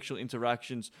sexual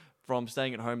interactions from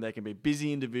staying at home. They can be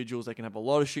busy individuals. They can have a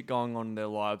lot of shit going on in their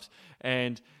lives,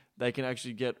 and they can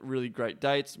actually get really great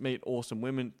dates, meet awesome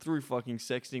women through fucking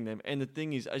sexting them. And the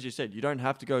thing is, as you said, you don't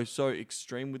have to go so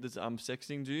extreme with this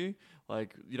sexting, do you?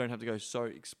 Like, you don't have to go so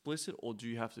explicit, or do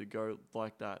you have to go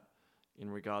like that in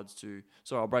regards to...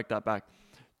 Sorry, I'll break that back.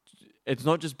 It's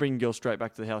not just bringing girls straight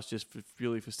back to the house just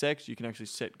purely for sex. You can actually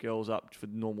set girls up for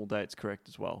normal dates, correct,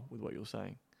 as well, with what you're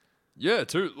saying. Yeah,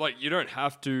 too. Like, you don't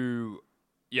have to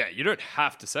yeah, you don't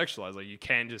have to sexualize. Like, you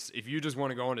can just, if you just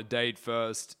want to go on a date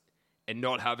first and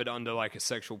not have it under like a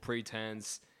sexual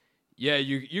pretense, yeah,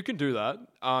 you can do that.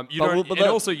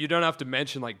 Also you don't have to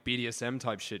mention like BDSM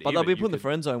type shit. But they'll be put in the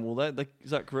friend zone, will they? Like,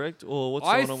 is that correct? Or what's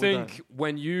going on with that? I think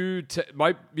when you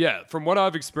from what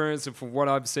I've experienced and from what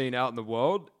I've seen out in the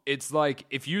world, it's like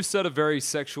if you set a very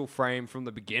sexual frame from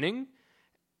the beginning,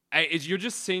 you're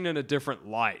just seen in a different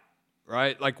light,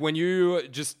 right? Like when you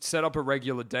just set up a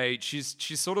regular date,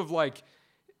 she's sort of like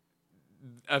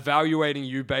evaluating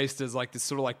you based as like this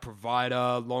sort of like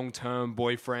provider, long-term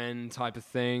boyfriend type of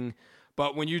thing.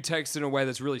 But when you text in a way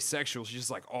that's really sexual, she's just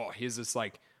like, oh, here's this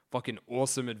like fucking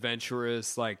awesome,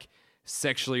 adventurous, like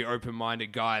sexually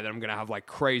open-minded guy that I'm going to have like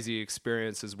crazy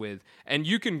experiences with. And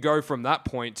you can go from that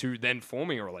point to then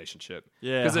forming a relationship.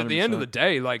 Yeah. Because at the end of 100%. the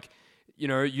day, like, you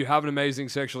know, you have an amazing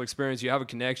sexual experience, you have a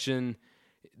connection.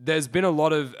 There's been a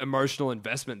lot of emotional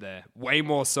investment there, way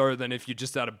more so than if you're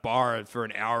just at a bar for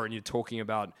an hour and you're talking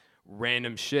about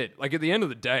random shit. Like at the end of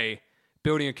the day,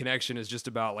 building a connection is just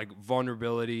about like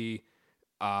vulnerability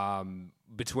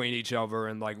between each other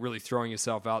and like really throwing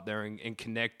yourself out there and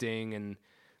connecting and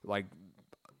like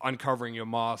uncovering your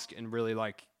mask and really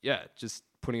like, yeah, just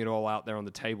putting it all out there on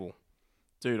the table.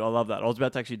 Dude, I love that. I was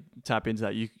about to actually tap into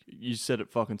that. You said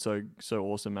it fucking so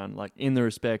awesome, man. Like in the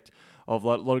respect of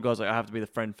like, a lot of guys like I have to be the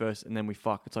friend first and then we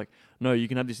fuck. It's like no, you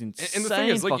can have this insane and the thing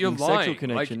is, like, you're fucking lying. sexual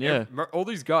connection. Like, all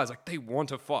these guys like they want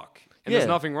to fuck, and Yeah. there's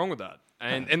nothing wrong with that.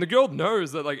 And the girl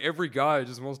knows that like every guy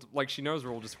just wants to, like she knows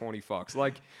we're all just horny fucks.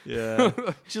 Like Yeah.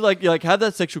 She's like, you like have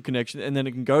that sexual connection and then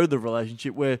it can go to the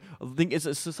relationship where I think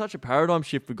it's such a paradigm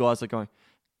shift for guys like going,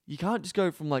 you can't just go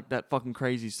from like that fucking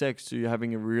crazy sex to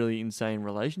having a really insane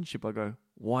relationship. I go,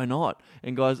 why not?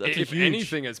 And guys, that's if a huge...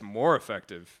 anything, it's more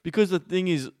effective. Because the thing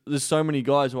is, there's so many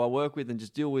guys who I work with and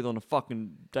just deal with on a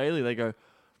fucking daily.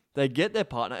 They get their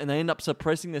partner and they end up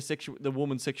suppressing the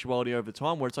woman's sexuality over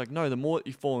time. Where it's like, no, the more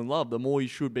you fall in love, the more you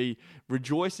should be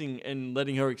rejoicing and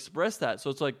letting her express that. So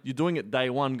it's like you're doing it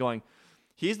day one, going,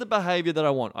 here's the behavior that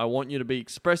I want. I want you to be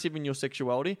expressive in your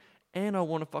sexuality. And I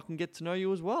want to fucking get to know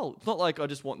you as well. It's not like I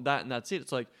just want that and that's it.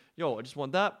 It's like, yo, I just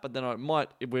want that. But then I might,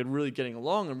 if we're really getting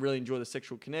along and really enjoy the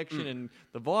sexual connection and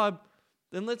the vibe,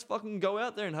 then let's fucking go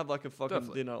out there and have like a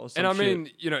fucking dinner or something. And I mean,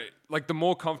 you know, like the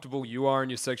more comfortable you are in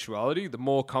your sexuality, the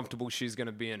more comfortable she's going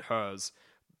to be in hers.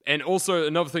 And also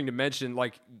another thing to mention,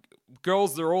 like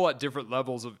girls, they're all at different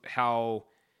levels of how,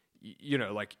 you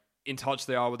know, like in touch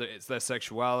they are with it's their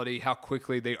sexuality, how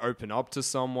quickly they open up to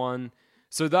someone.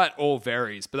 So that all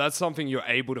varies, but that's something you're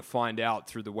able to find out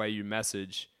through the way you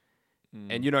message.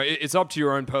 And, you know, it's up to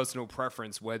your own personal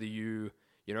preference whether you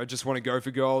know, just want to go for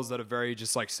girls that are very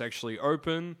just like sexually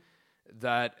open,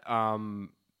 that,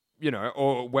 you know,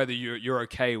 or whether you're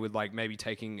okay with like maybe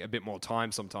taking a bit more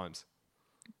time sometimes.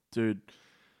 Dude.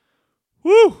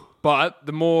 Woo! But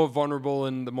the more vulnerable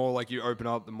and the more like you open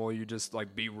up, the more you just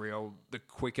like be real, the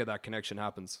quicker that connection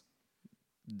happens.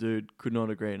 Dude, could not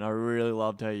agree. And I really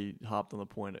loved how you harped on the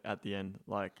point at the end,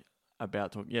 like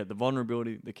about talking, the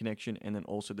vulnerability, the connection, and then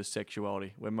also the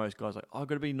sexuality, where most guys are like, oh, I've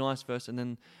got to be nice first, and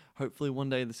then hopefully one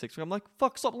day the sex. I'm like,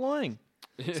 fuck, stop lying.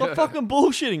 Stop fucking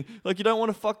bullshitting. Like, you don't want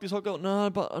to fuck this hot girl. No,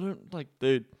 but I don't, like,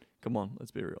 dude, come on,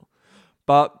 let's be real.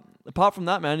 But apart from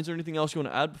that, man, is there anything else you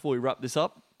want to add before we wrap this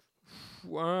up?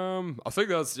 I think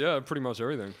that's, pretty much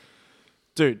everything.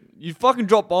 Dude, you fucking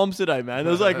dropped bombs today, man. It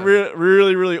was like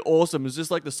really, really awesome. It's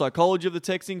just like the psychology of the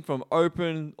texting from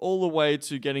open all the way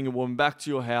to getting a woman back to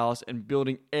your house and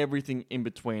building everything in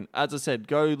between. As I said,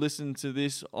 go listen to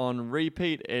this on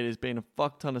repeat. It has been a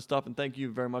fuck ton of stuff. And thank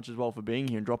you very much as well for being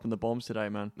here and dropping the bombs today,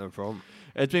 man. No problem.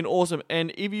 It's been awesome.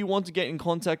 And if you want to get in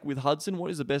contact with Hudson, what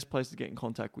is the best place to get in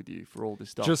contact with you for all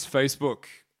this stuff? Just Facebook.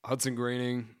 Hudson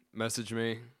Greening. Message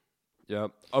me.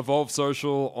 Yep. Evolve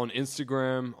Social on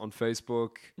Instagram, on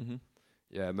Facebook. Mm-hmm.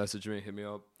 Yeah, message me, hit me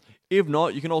up. If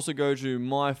not, you can also go to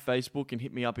my Facebook and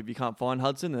hit me up if you can't find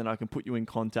Hudson, then I can put you in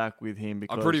contact with him.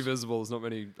 Because I'm pretty visible. There's not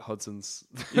many Hudsons.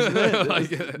 Isn't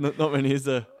there? Not many, is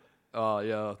there?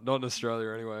 Yeah, not in Australia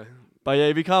anyway. But yeah,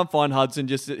 if you can't find Hudson,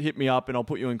 just hit me up and I'll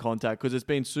put you in contact because it's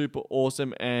been super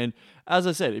awesome. And as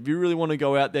I said, if you really want to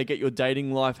go out there, get your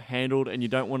dating life handled and you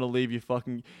don't want to leave your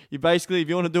if you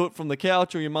want to do it from the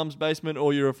couch or your mum's basement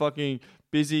or you're a fucking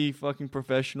busy fucking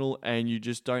professional and you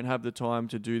just don't have the time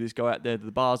to do this, go out there to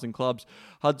the bars and clubs.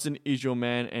 Hudson is your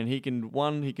man and he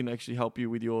can actually help you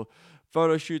with your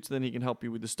photo shoots, then he can help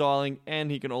you with the styling, and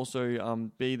he can also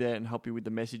be there and help you with the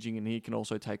messaging, and he can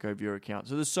also take over your account.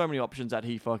 So there's so many options that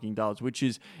he fucking does, which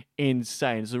is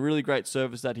insane. It's a really great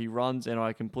service that he runs, and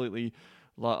I completely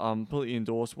completely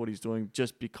endorse what he's doing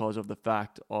just because of the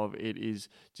fact of it is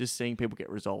just seeing people get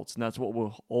results. And that's what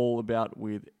we're all about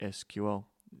with SQL.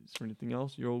 Is there anything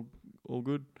else? You're all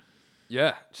good?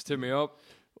 Yeah, just hit me up.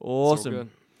 Awesome. Good.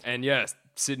 And yeah,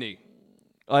 Sydney.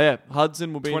 Oh, yeah.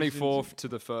 Hudson will be 24th to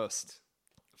the 1st.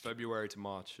 February to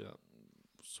March, yeah.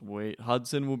 Sweet.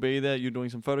 Hudson will be there. You're doing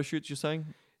some photo shoots, you're saying?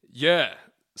 Yeah.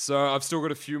 So I've still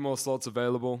got a few more slots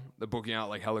available. They're booking out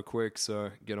like hella quick,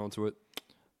 so get onto it.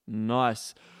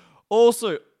 Nice.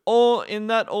 Also, all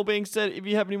being said, if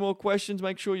you have any more questions,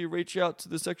 make sure you reach out to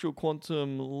the Sexual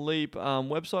Quantum Leap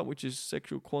website, which is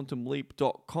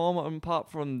sexualquantumleap.com. And apart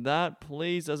from that,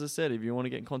 please, as I said, if you want to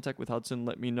get in contact with Hudson,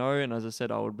 let me know. And as I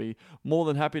said, I would be more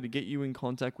than happy to get you in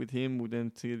contact with him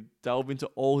and to delve into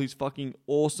all his fucking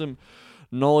awesome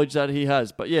knowledge that he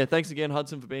has. But yeah, thanks again,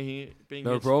 Hudson, for being here.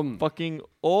 No problem. Fucking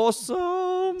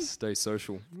awesome. Stay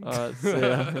social. All right, see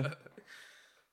ya.